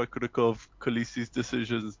have been quite critical of Kolisi's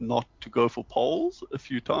decisions not to go for poles a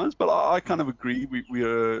few times, but I kind of agree. We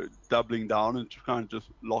are doubling down and trying to just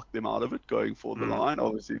lock them out of it, going for the line.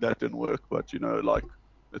 Obviously, that didn't work, but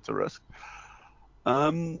it's a risk.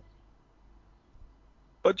 But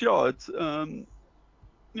yeah,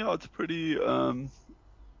 it's pretty. I'm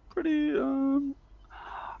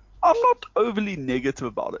not overly negative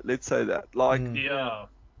about it. Let's say that. Like,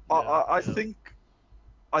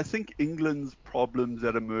 I think England's problems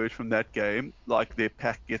that emerge from that game, like their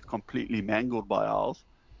pack gets completely mangled by ours,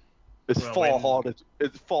 is far harder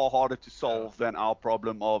to solve than our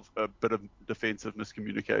problem of a bit of defensive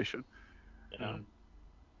miscommunication.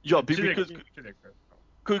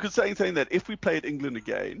 Because saying that if we played England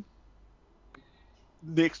again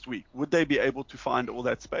next week, would they be able to find all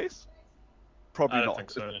that space? Probably not.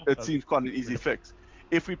 Think so. It seems quite an easy fix.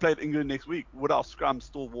 If we played England next week, would our scrum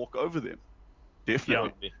still walk over them?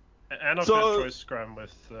 Definitely. And our first choice scrum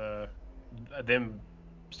with them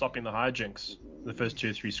stopping the hijinks, the first 2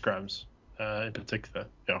 or 3 scrums. in particular.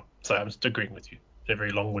 Yeah, so I'm just agreeing with you in a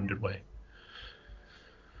very long-winded way.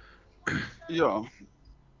 Yeah.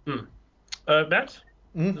 Matt,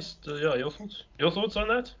 just your thoughts on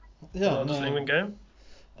that? Yeah, on this England game.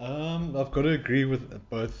 I've got to agree with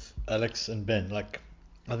both Alex and Ben. Like,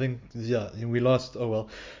 I think we lost. Oh well,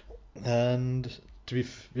 and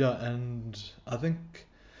and I think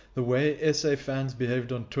the way SA fans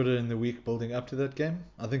behaved on Twitter in the week building up to that game,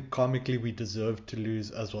 I think karmically we deserved to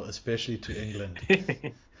lose as well, especially to England.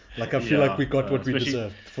 Like, I feel like we got what we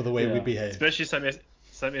deserved for the way we behaved. Especially some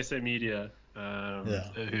SA media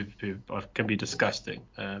who can be disgusting.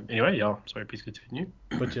 Anyway, sorry, please continue.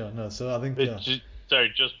 But so I think Sorry,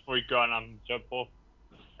 just before we go on, I'm jump off.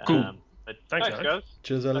 Cool. Thanks, guys.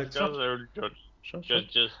 Cheers, Alex. Thanks, guys. Good. Sure.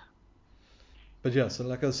 Just. But so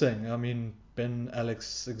like I was saying, I mean, Ben,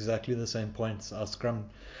 Alex, exactly the same points. Our scrum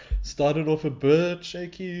started off a bit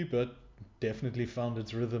shaky, but definitely found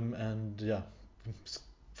its rhythm, and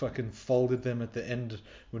fucking folded them at the end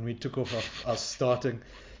when we took off our starting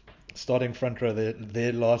front row.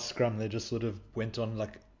 Their last scrum, they just sort of went on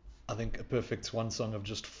like, I think, a perfect swan song of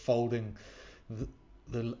just folding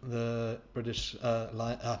the British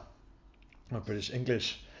not British,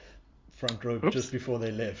 English front row just before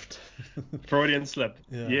they left. Freudian slip.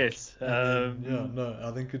 Yeah. Yes.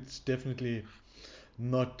 I think it's definitely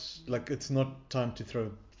not, like, it's not time to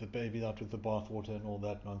throw the baby out with the bathwater and all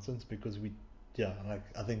that nonsense, because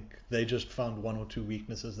I think they just found one or two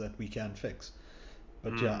weaknesses that we can fix.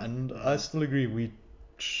 But and I still agree we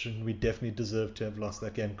definitely deserve to have lost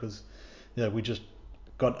that game, because we just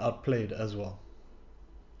got outplayed as well.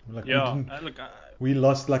 Like, we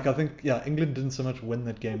lost, like, I think England didn't so much win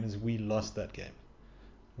that game as we lost that game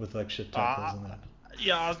with like shit tackles and that.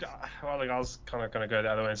 I was kind of going to go the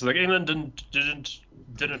other way. So like, England didn't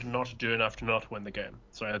not do enough to not win the game.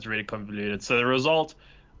 So it's really convoluted. So the result,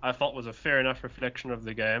 I felt, was a fair enough reflection of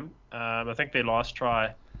the game. I think their last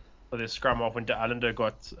try for their scrum off when De Allender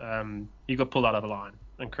got pulled out of the line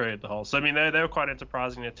and created the hole. So I mean, they were quite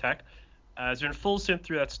enterprising in attack. So in full sent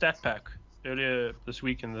through that stat pack earlier this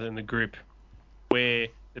week in the group, where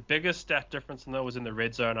the biggest stat difference in that was in the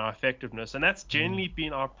red zone, our effectiveness, and that's generally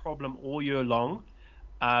been our problem all year long.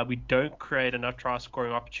 We don't create enough try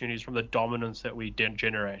scoring opportunities from the dominance that we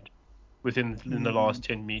generate in the last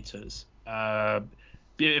 10 meters.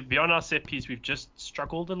 Beyond our set piece, we've just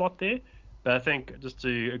struggled a lot there. But I think, just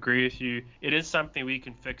to agree with you, it is something we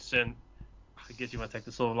can fix. And I guess you might take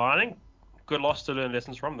the silver lining. Good loss to learn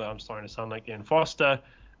lessons from, though. I'm starting to sound like Ian Foster.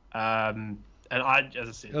 And as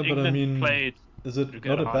I said, England played. Is it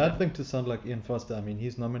not a bad thing to sound like Ian Foster? I mean,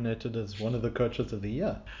 he's nominated as one of the coaches of the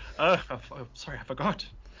year. Oh, sorry, I forgot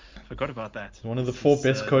about that. One of the four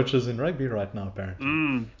best coaches in rugby right now,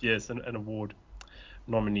 apparently. Yes, an award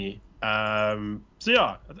nominee. There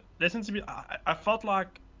seems to be. I felt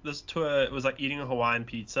like this tour was like eating a Hawaiian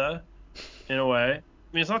pizza, in a way. I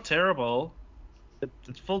mean, it's not terrible. It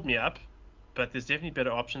filled me up, but there's definitely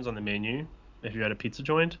better options on the menu if you're at a pizza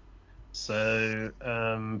joint. So,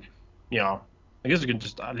 I guess we can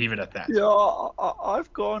just leave it at that. Yeah,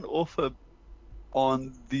 I've gone off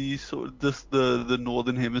on the the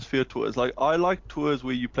Northern Hemisphere tours. Like, I like tours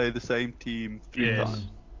where you play the same team 3 times.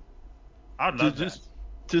 I'd love that.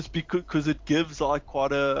 Just because it gives like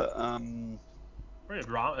quite a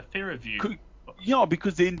fair review. Yeah,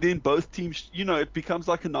 because then both teams, it becomes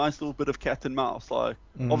like a nice little bit of cat and mouse. Like,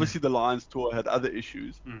 obviously the Lions tour had other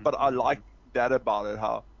issues, but I like that about it.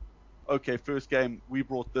 How, okay, first game we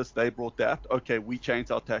brought this, they brought that. Okay, we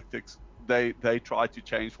changed our tactics. They tried to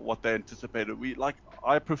change for what they anticipated.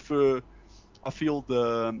 I feel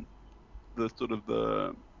the sort of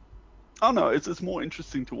the, I don't know, it's more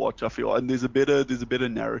interesting to watch, I feel, and there's a better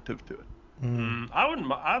narrative to it.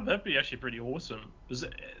 That'd be actually pretty awesome. There's a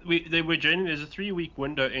 3-week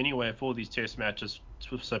window anyway for these test matches,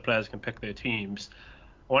 so players can pick their teams.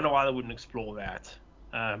 I wonder why they wouldn't explore that.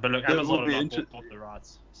 But look, Amazon bought the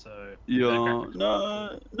rights, so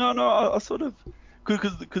I sort of,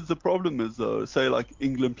 because the problem is, though, say like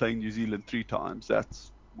England playing New Zealand 3 times,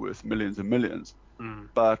 that's worth millions and millions.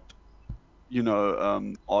 But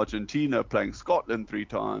Argentina playing Scotland 3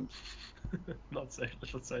 times. Not so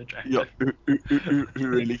attractive. Yeah, who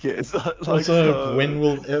really cares? Also, when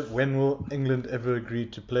will England ever agree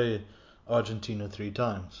to play Argentina 3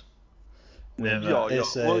 times? Australia, New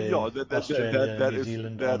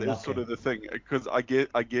Zealand that is sort of the thing, because I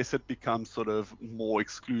guess it becomes sort of more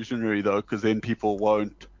exclusionary, though, because then people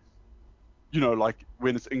won't, like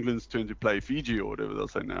when it's England's turn to play Fiji or whatever, they'll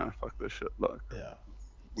say, nah, fuck this shit, like,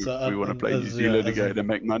 we want to play New Zealand again and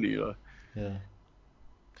make money, like. Yeah.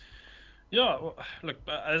 Yeah, well, look,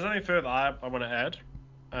 there's nothing further I want to add.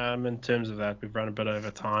 In terms of that, we've run a bit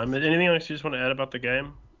over time. Anything else you just want to add about the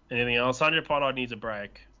game? Anything else? Sandro Pollard needs a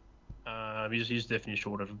break. He's definitely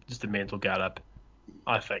short of just a mental gallop,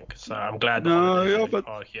 I think. So I'm glad.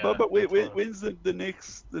 But when's the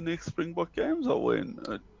next Springbok games or when?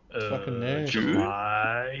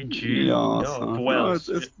 July, June. Yeah, for Wales.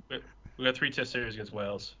 We got 3 test series against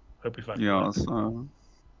Wales. Hope we fucking win. So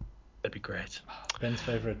That'd be great. Ben's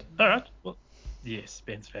favorite. All right. Well, yes,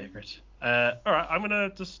 Ben's favorite. All right. I'm gonna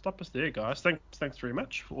just stop us there, guys. Thanks very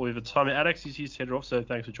much for all of your time. Alex, he's headed off, so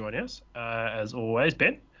thanks for joining us. As always,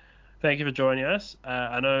 Ben, thank you for joining us.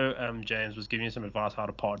 I know James was giving you some advice how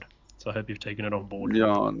to pod, so I hope you've taken it on board.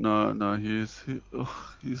 Yeah, no, he's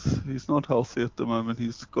not healthy at the moment.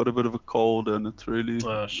 He's got a bit of a cold, and it's really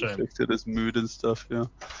affected his mood and stuff. Yeah.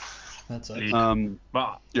 That's it.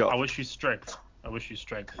 But yeah. I wish you strength. All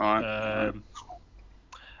right.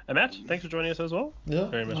 And Matt, thanks for joining us as well. Yeah,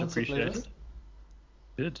 very much appreciated.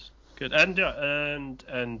 Good. And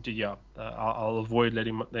I'll avoid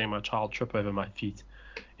letting my child trip over my feet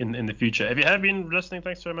in the future. If you have been listening,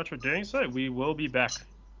 thanks so much for doing so. We will be back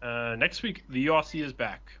next week. The URC is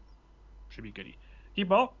back. Should be goody. Keep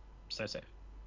well. Stay safe.